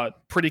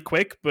pretty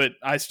quick, but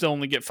I still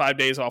only get 5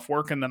 days off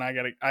work, and then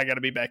I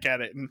gotta be back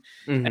at it.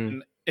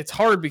 And it's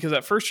hard because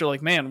at first you're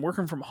like, man,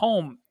 working from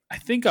home, I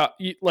think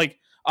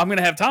I'm going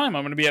to have time.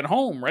 I'm going to be at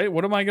home. Right.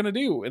 What am I going to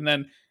do? And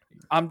then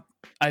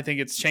I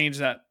think it's changed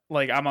that.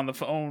 Like I'm on the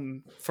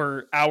phone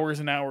for hours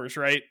and hours.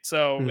 Right.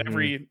 So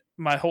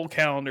my whole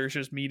calendar is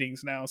just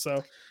meetings now.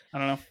 So I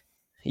don't know.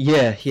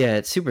 Yeah,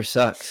 it super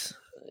sucks.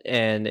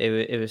 And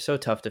it was so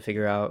tough to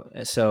figure out.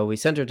 So we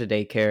sent her to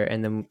daycare,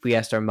 and then we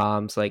asked our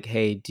moms, like,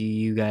 hey, do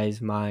you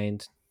guys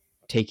mind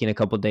taking a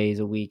couple days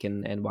a week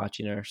and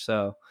watching her?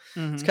 So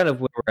it's kind of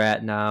where we're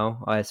at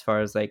now as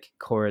far as like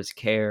Cora's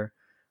care.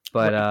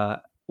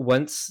 But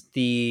once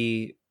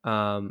the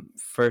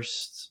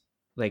first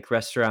like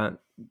restaurant,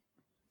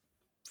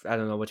 I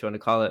don't know what you want to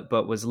call it,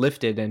 but was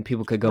lifted and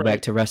people could go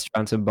back to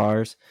restaurants and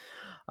bars,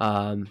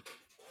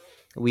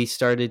 we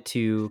started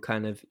to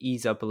kind of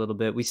ease up a little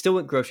bit. We still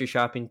went grocery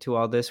shopping to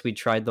all this. We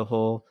tried the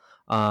whole,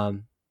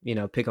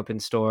 pick up in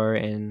store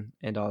and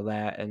all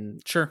that.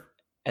 And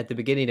at the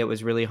beginning, it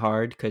was really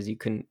hard because you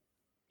couldn't,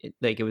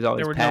 it was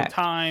always there were packed. No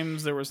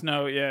times. There was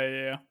no,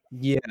 yeah.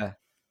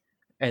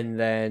 And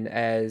then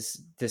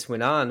as this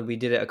went on, we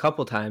did it a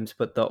couple times,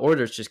 but the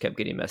orders just kept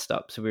getting messed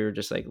up. So we were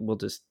just like, we'll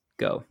just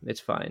go. It's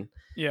fine.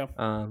 Yeah.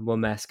 We'll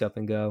mask up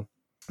and go.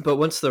 But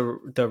once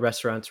the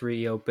restaurants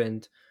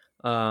reopened,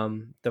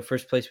 the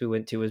first place we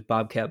went to was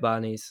Bobcat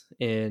Bonnie's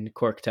in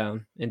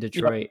Corktown in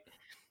Detroit. Yep.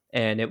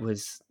 And it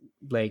was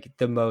like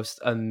the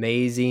most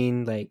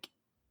amazing, like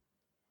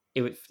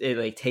it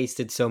like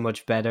tasted so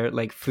much better.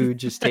 Like food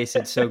just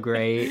tasted so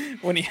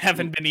great. When you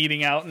haven't been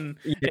eating out in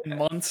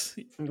months.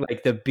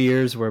 Like the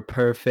beers were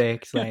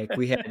perfect. Like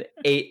we had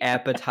 8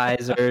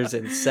 appetizers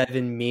and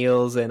 7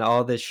 meals and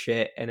all this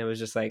shit. And it was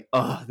just like,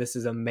 oh, this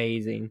is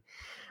amazing.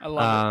 I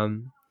love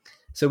it.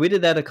 So we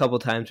did that a couple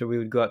times where we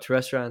would go out to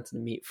restaurants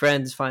and meet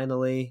friends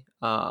finally.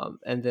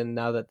 And then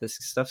now that this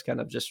stuff's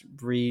kind of just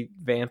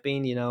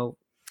revamping,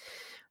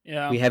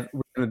 we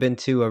haven't been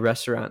to a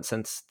restaurant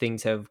since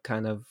things have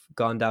kind of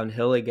gone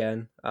downhill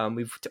again.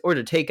 We've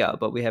ordered takeout,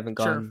 but we haven't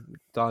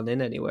gone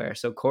in anywhere.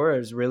 So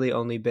Cora's really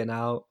only been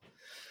out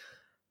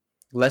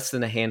less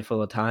than a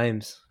handful of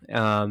times.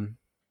 And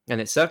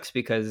it sucks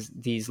because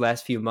these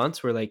last few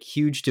months were like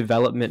huge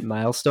development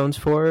milestones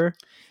for her.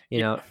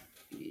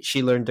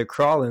 She learned to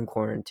crawl in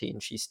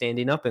quarantine. She's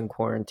standing up in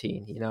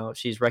quarantine.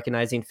 She's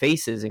recognizing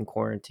faces in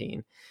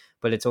quarantine.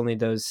 but it's only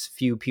those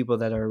few people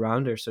that are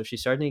around her. So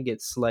she's starting to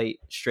get slight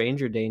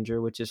stranger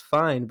danger, which is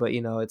fine. But,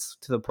 it's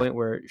to the point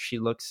where she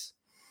looks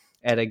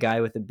at a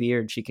guy with a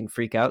beard, she can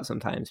freak out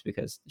sometimes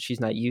because she's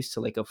not used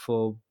to like a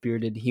full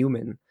bearded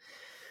human.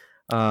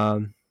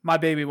 My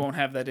baby won't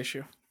have that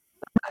issue.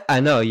 I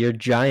know, your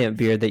giant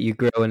beard that you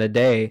grow in a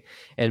day,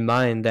 and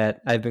mine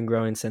that I've been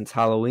growing since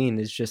Halloween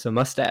is just a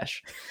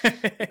mustache. I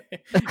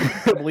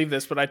can't believe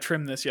this, but I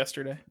trimmed this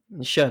yesterday.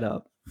 Shut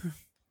up.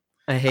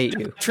 I hate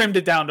you. Trimmed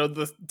it down to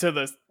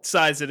the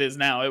size it is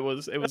now. It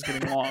was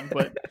getting long,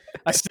 but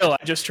I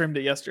just trimmed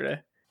it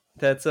yesterday.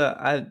 That's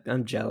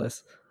I'm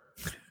jealous.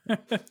 I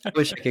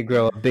wish I could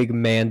grow a big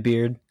man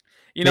beard.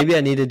 Maybe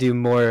I need to do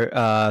more.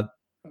 I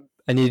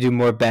need to do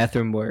more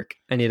bathroom work.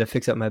 I need to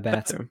fix up my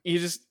bathroom.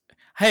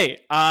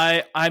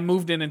 I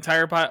moved an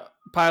entire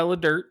pile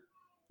of dirt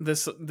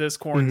this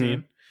quarantine.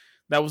 Mm-hmm.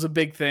 That was a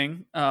big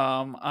thing.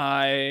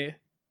 I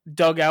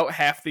dug out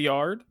half the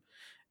yard,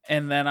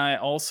 and then I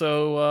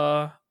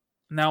also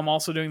now I'm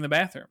also doing the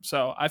bathroom.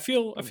 So I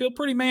feel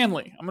pretty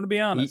manly. I'm gonna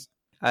be honest.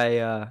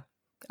 I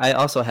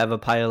also have a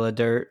pile of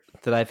dirt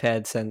that I've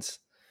had since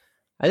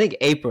I think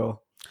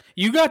April.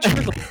 You got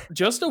yours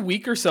just a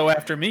week or so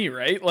after me,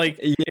 right? Like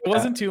It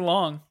wasn't too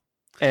long.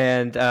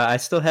 And I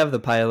still have the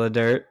pile of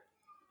dirt.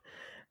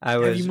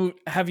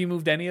 Have you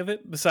moved any of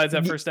it besides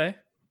that first day?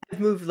 I've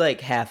moved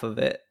like half of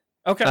it.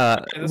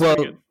 Okay.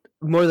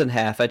 More than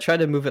half. I tried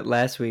to move it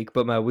last week,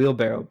 but my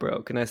wheelbarrow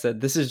broke, and I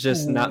said, "This is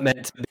just not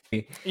meant to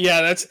be."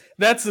 Yeah,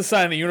 that's the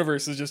sign the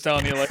universe is just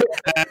telling you, like,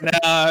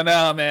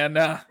 no, man,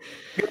 no.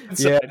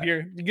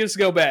 Here, you just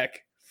go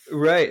back.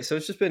 Right. So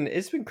it's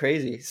been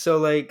crazy. So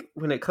like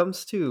when it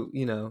comes to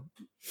we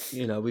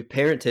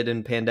parented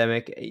in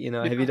pandemic.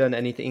 Have you done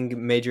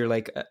anything major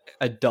like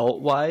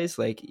adult wise?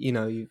 Like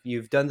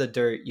you've done the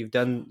dirt.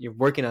 You're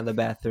working on the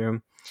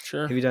bathroom.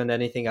 Sure. Have you done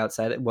anything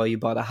outside? Well, you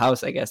bought a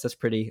house, I guess. That's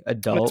pretty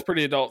adult. That's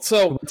pretty adult.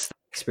 So what's the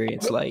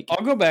experience like?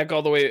 I'll go back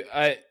all the way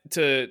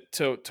to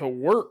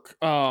work.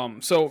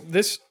 So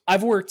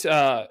I've worked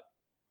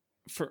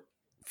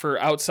for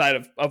outside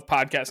of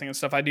podcasting and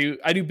stuff. I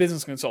do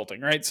business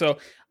consulting, right? So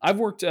I've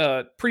worked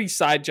pretty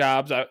side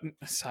jobs.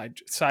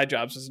 Side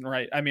jobs isn't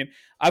right. I mean,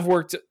 I've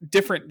worked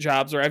different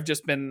jobs where I've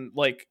just been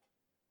like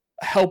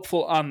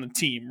helpful on the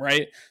team,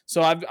 right?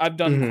 So I've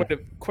done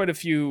quite a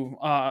few.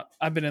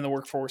 I've been in the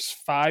workforce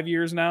 5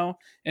 years now,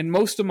 and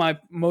most of my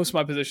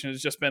position has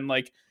just been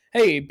like,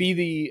 hey,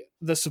 be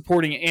the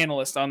supporting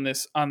analyst on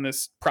this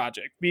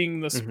project, being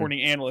the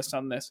supporting analyst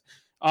on this.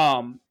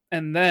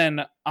 And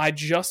then I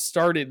just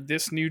started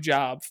this new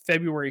job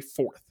February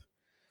 4th.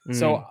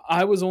 So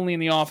I was only in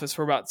the office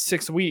for about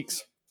 6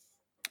 weeks.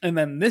 And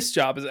then this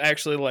job is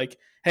actually like,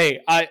 hey,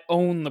 I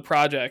own the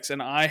projects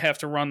and I have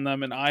to run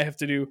them and I have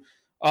to do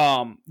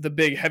the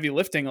big heavy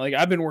lifting. Like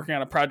I've been working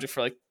on a project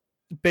for like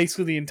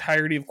basically the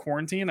entirety of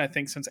quarantine, I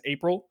think since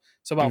April.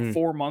 So about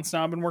 4 months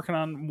now I've been working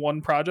on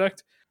one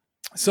project.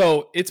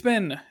 So that's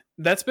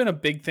been a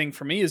big thing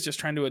for me, is just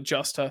trying to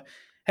adjust to,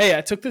 hey,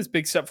 I took this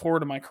big step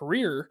forward in my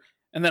career.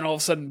 And then all of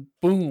a sudden,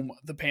 boom,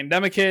 the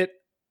pandemic hit.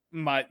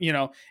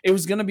 It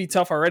was going to be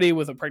tough already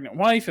with a pregnant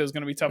wife. It was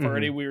going to be tough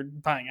already. We were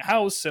buying a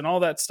house and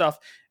all that stuff.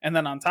 And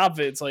then on top of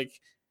it, it's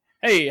like,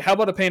 hey, how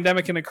about a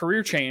pandemic and a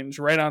career change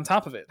right on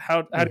top of it?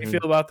 How do you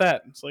feel about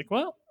that? It's like,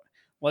 well,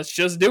 let's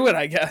just do it,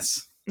 I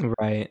guess.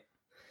 Right.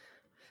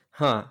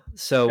 Huh.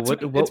 So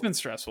it's been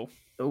stressful.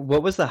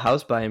 What was the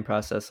house buying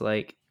process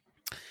like?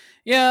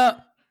 Yeah,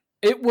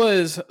 it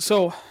was.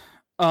 So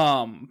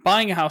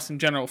buying a house in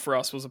general for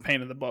us was a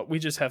pain in the butt. We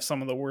just have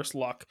some of the worst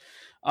luck.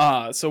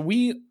 So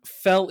we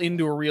fell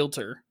into a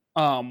realtor.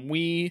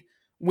 We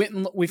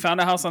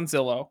found a house on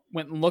Zillow,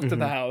 went and looked at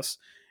the house,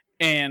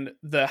 and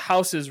the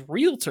house's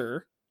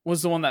realtor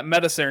was the one that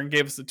met us there and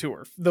gave us the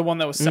tour, the one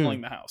that was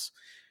selling the house.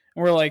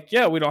 And we're like,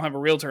 yeah, we don't have a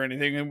realtor or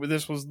anything. And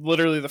this was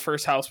literally the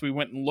first house we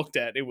went and looked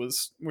at. We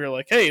were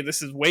like, hey,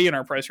 this is way in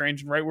our price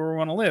range and right where we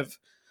want to live.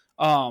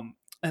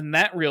 And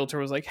that realtor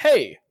was like,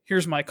 hey,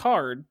 here's my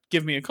card.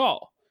 Give me a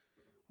call.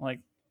 I'm like,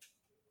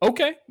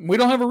 okay, we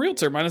don't have a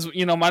realtor. Might as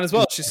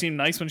well. She seemed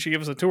nice when she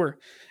gave us a tour.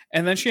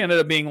 And then she ended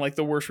up being like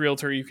the worst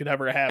realtor you could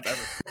ever have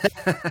ever.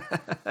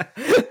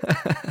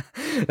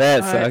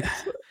 That sucks.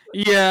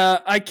 Yeah,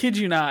 I kid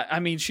you not. I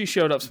mean, she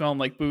showed up smelling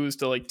like booze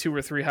to like 2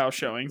 or 3 house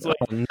showings. Like,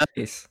 oh,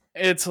 nice.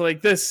 It's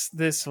like this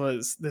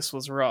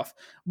was rough.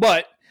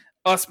 But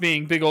us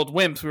being big old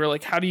wimps, we were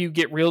like, how do you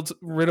get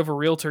rid of a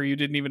realtor you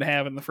didn't even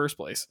have in the first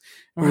place?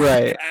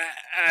 Right. Like,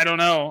 I don't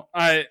know.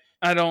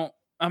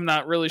 I'm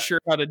not really sure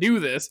how to do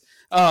this.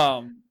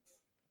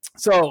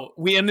 So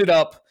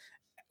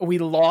we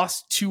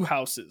lost 2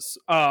 houses.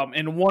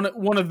 And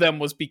one of them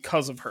was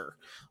because of her.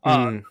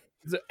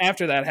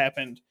 After that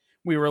happened,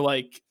 we were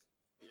like,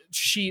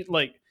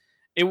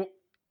 it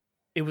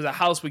was a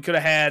house we could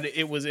have had.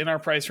 It was in our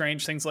price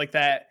range, things like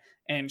that.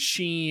 And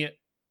she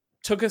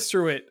took us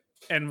through it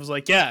and was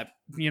like, yeah,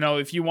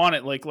 if you want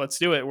it, like, let's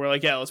do it. We're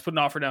like, yeah, let's put an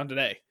offer down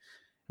today.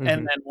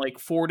 And then like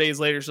 4 days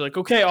later, she's like,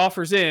 okay,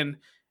 offer's in.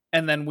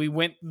 And then we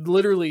went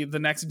literally the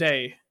next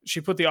day.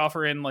 She put the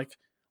offer in like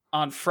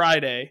on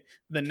Friday.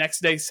 The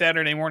next day,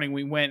 Saturday morning,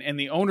 we went, and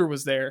the owner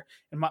was there,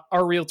 and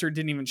our realtor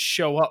didn't even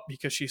show up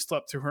because she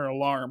slept through her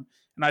alarm.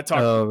 And I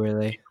talked to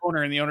really? the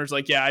owner, and the owner's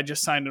like, "Yeah, I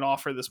just signed an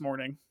offer this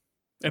morning,"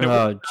 and it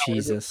was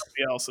Jesus.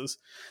 somebody else's.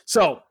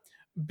 So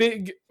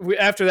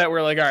after that,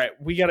 we're like, all right,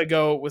 we got to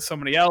go with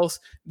somebody else.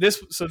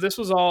 This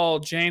was all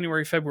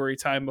January, February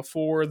time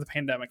before the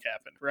pandemic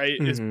happened, right?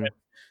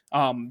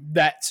 Mm-hmm.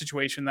 That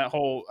situation, that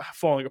whole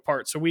falling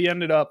apart. So we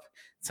ended up,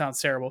 it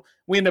sounds terrible,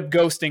 we ended up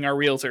ghosting our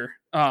realtor.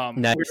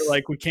 Nice. We were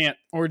like, we can't,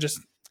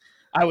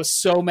 I was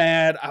so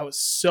mad. I was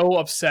so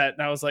upset.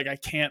 And I was like, I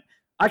can't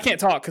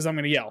talk because I'm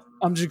going to yell.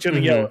 I'm just going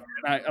to yell.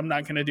 And I'm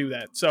not going to do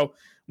that. So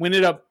we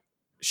ended up,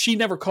 she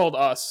never called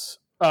us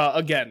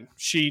again.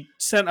 She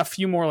sent a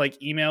few more like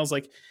emails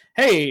like,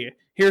 hey,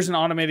 here's an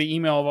automated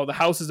email of all the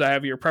houses I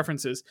have, your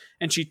preferences.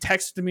 And she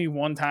texted me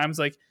one time,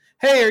 like,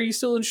 hey, are you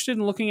still interested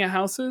in looking at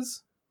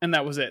houses? And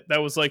that was it.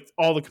 That was like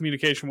all the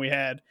communication we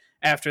had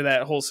after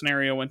that whole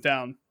scenario went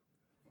down.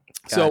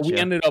 Gotcha. So we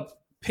ended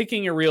up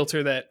picking a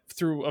realtor that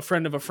through a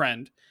friend of a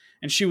friend,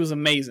 and she was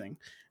amazing.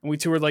 And we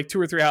toured like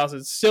 2 or 3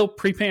 houses, still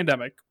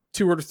pre-pandemic,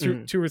 two or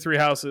three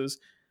houses.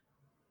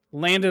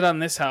 Landed on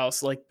this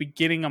house like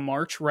beginning of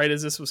March, right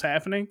as this was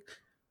happening.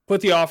 Put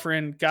the offer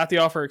in, got the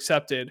offer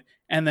accepted,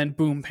 and then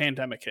boom,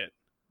 pandemic hit.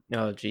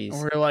 Oh, geez.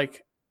 And we're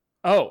like,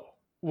 oh,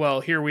 well,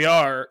 here we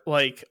are,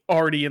 like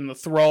already in the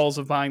thralls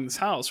of buying this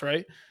house,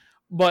 right?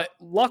 But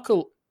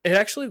luckily,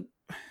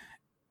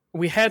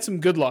 we had some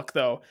good luck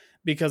though,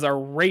 because our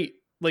rate,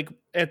 like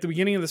at the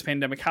beginning of this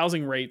pandemic,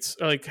 housing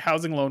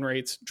loan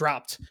rates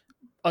dropped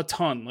a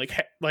ton,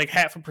 like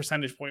half a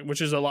percentage point,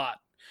 which is a lot.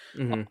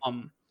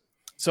 Mm-hmm.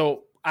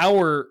 So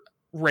our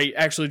rate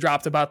actually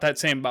dropped about that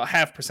same, about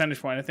half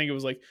percentage point. I think it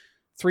was like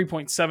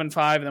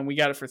 3.75, and then we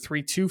got it for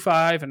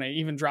 3.25, and it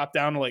even dropped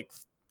down to like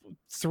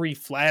 3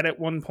 flat at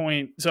one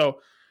point.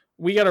 So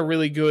we got a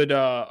really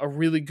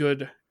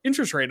good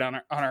interest rate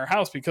on our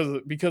house because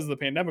of the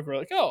pandemic. We're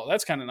like, oh,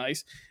 that's kind of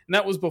nice. And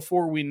that was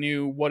before we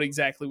knew what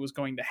exactly was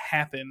going to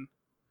happen.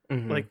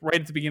 Mm-hmm. Like right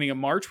at the beginning of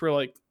March, we're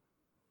like,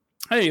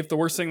 hey, if the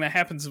worst thing that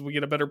happens is we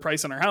get a better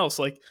price on our house,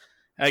 like,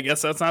 I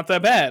guess that's not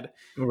that bad.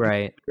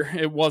 Right.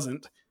 It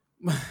wasn't.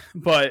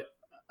 But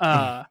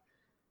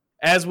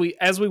as we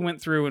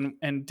went through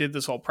and did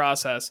this whole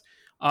process,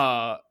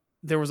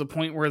 there was a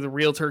point where the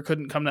realtor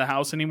couldn't come to the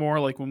house anymore.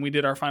 Like when we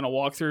did our final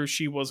walkthrough,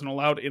 she wasn't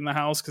allowed in the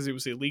house because it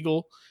was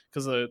illegal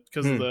because of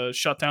the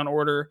shutdown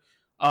order.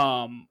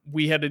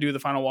 We had to do the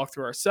final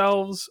walkthrough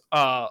ourselves.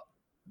 The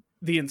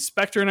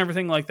inspector and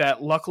everything like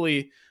that.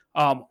 Luckily,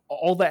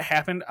 all that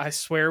happened, I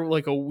swear,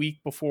 like a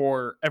week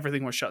before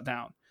everything was shut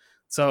down.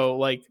 So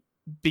like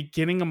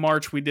beginning of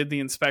March, we did the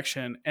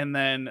inspection, and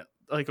then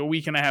like a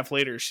week and a half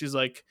later, she's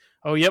like,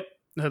 "Oh, yep,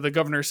 the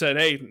governor said,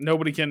 hey,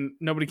 nobody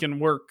can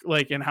work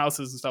like in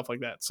houses and stuff like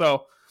that."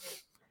 So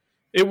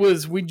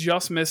we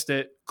just missed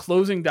it.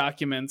 Closing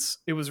documents.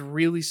 It was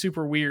really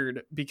super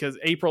weird because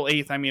April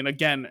 8th, I mean,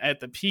 again, at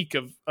the peak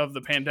of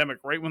the pandemic,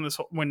 right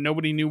when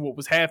nobody knew what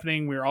was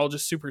happening, we were all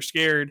just super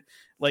scared.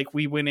 Like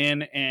we went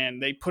in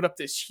and they put up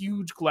this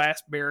huge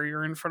glass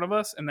barrier in front of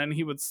us, and then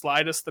he would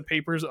slide us the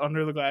papers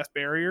under the glass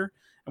barrier,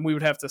 and we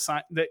would have to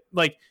sign that.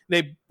 Like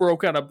they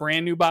broke out a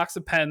brand new box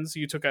of pens.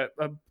 You took a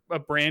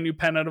brand new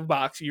pen out of a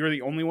box. You were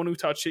the only one who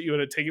touched it. You had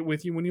to take it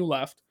with you when you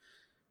left.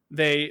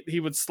 He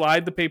would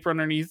slide the paper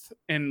underneath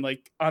and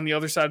like on the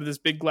other side of this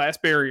big glass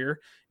barrier.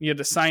 You had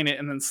to sign it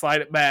and then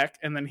slide it back,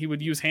 and then he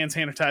would use hand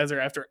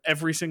sanitizer after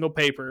every single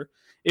paper.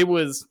 It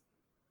was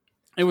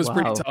wow.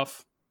 Pretty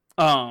tough.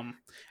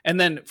 And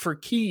then for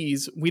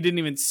keys, we didn't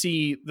even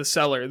see the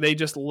seller. They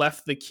just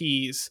left the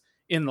keys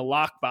in the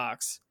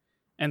lockbox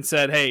and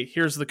said, hey,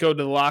 here's the code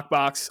to the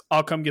lockbox.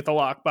 I'll come get the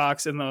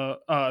lockbox and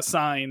the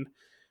sign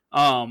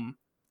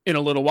in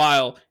a little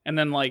while. And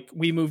then like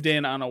we moved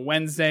in on a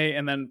Wednesday,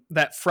 and then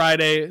that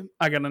Friday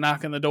I got a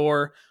knock on the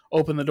door,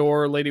 open the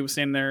door. Lady was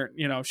standing there,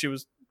 she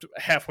was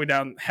halfway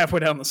down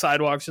the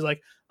sidewalk. She's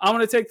like, I'm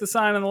going to take the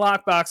sign in the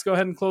lockbox. Go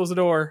ahead and close the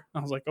door.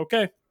 I was like,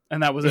 okay.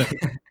 And that was it.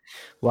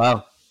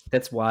 Wow.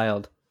 That's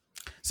wild.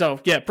 So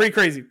yeah, pretty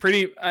crazy.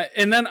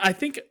 And then I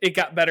think it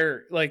got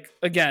better. Like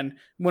again,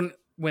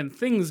 when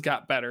things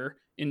got better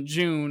in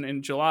June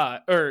and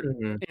July, or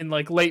in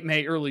like late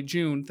May, early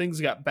June,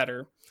 things got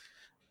better.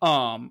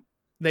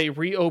 They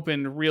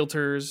reopened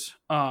realtors.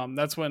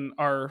 That's when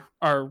our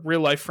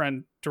real life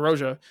friend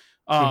DeRoja,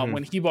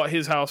 when he bought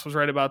his house, was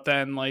right about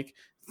then. Like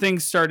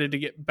things started to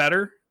get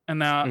better, and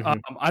now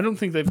I don't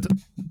think they've.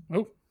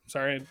 Oh,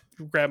 sorry,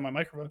 I grabbed my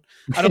microphone.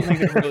 I don't think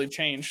they've really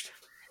changed.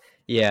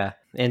 Yeah,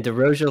 and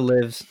DeRoja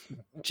lives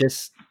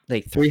just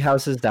like 3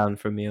 houses down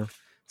from you.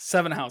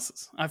 7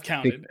 houses. I've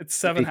counted. It's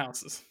 7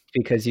 houses.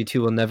 Because you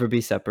two will never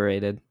be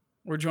separated.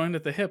 We're joined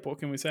at the hip. What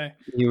can we say?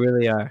 You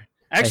really are.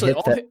 Actually,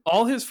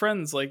 all his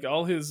friends, like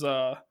all his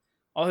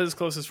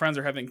closest friends,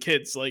 are having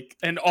kids, like,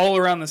 and all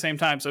around the same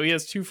time. So he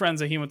has 2 friends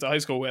that he went to high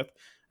school with,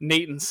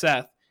 Nate and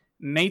Seth.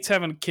 Nate's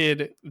having a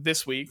kid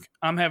this week.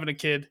 I'm having a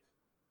kid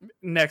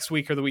next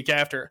week or the week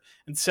after,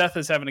 and Seth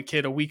is having a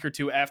kid a week or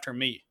 2 after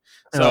me.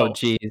 So, oh,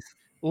 geez.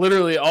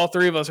 literally all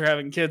three of us are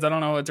having kids. I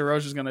don't know what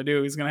DeRoche is going to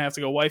do. He's going to have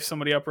to go wife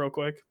somebody up real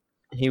quick.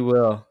 He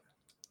will.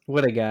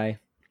 What a guy.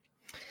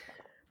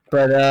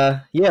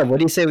 But yeah, what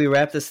do you say we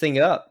wrap this thing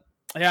up?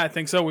 Yeah, I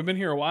think so. We've been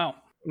here a while.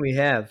 We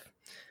have.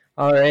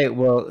 All right.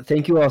 Well,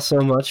 thank you all so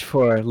much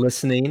for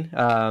listening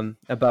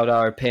about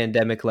our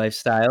pandemic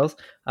lifestyles.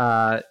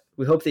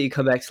 We hope that you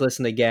come back to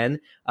listen again.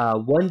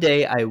 One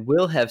day I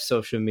will have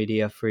social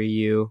media for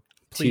you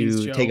Please,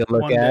 to Joe, take a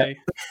look at.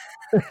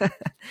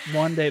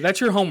 One day. That's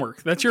your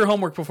homework. That's your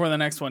homework before the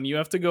next one. You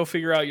have to go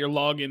figure out your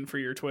login for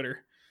your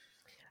Twitter.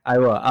 I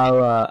will.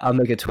 I'll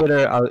make a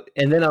Twitter,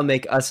 and then I'll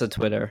make us a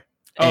Twitter.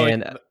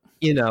 And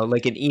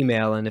like an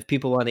email. And if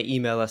people want to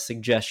email us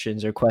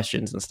suggestions or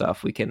questions and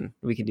stuff, we can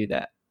do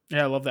that.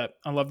 Yeah, I love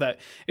that.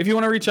 If you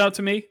want to reach out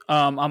to me,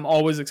 I'm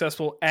always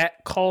accessible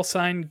at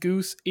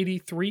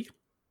 @Goose83.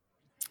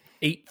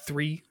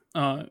 83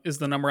 is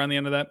the number on the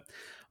end of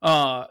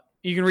that.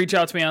 You can reach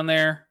out to me on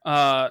there.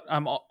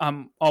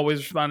 I'm always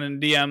responding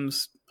to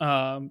DMs.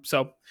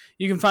 So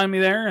you can find me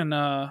there. And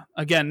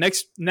again,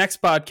 next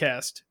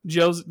podcast,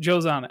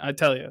 Joe's on it. I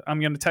tell you, I'm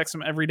going to text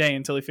him every day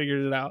until he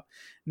figures it out.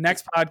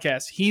 Next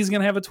podcast, he's going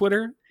to have a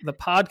Twitter. The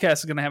podcast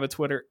is going to have a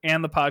Twitter,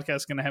 and the podcast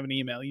is going to have an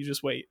email. You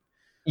just wait.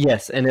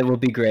 Yes, and it will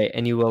be great,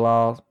 and you will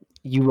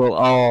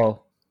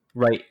all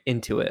write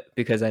into it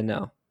because I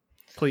know.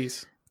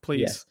 Please.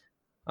 Yes.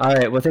 All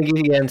right. Well, thank you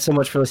again so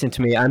much for listening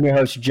to me. I'm your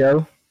host,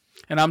 Joe.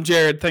 And I'm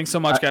Jared. Thanks so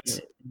much,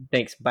 guys.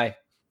 Thanks. Bye.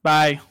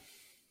 Bye.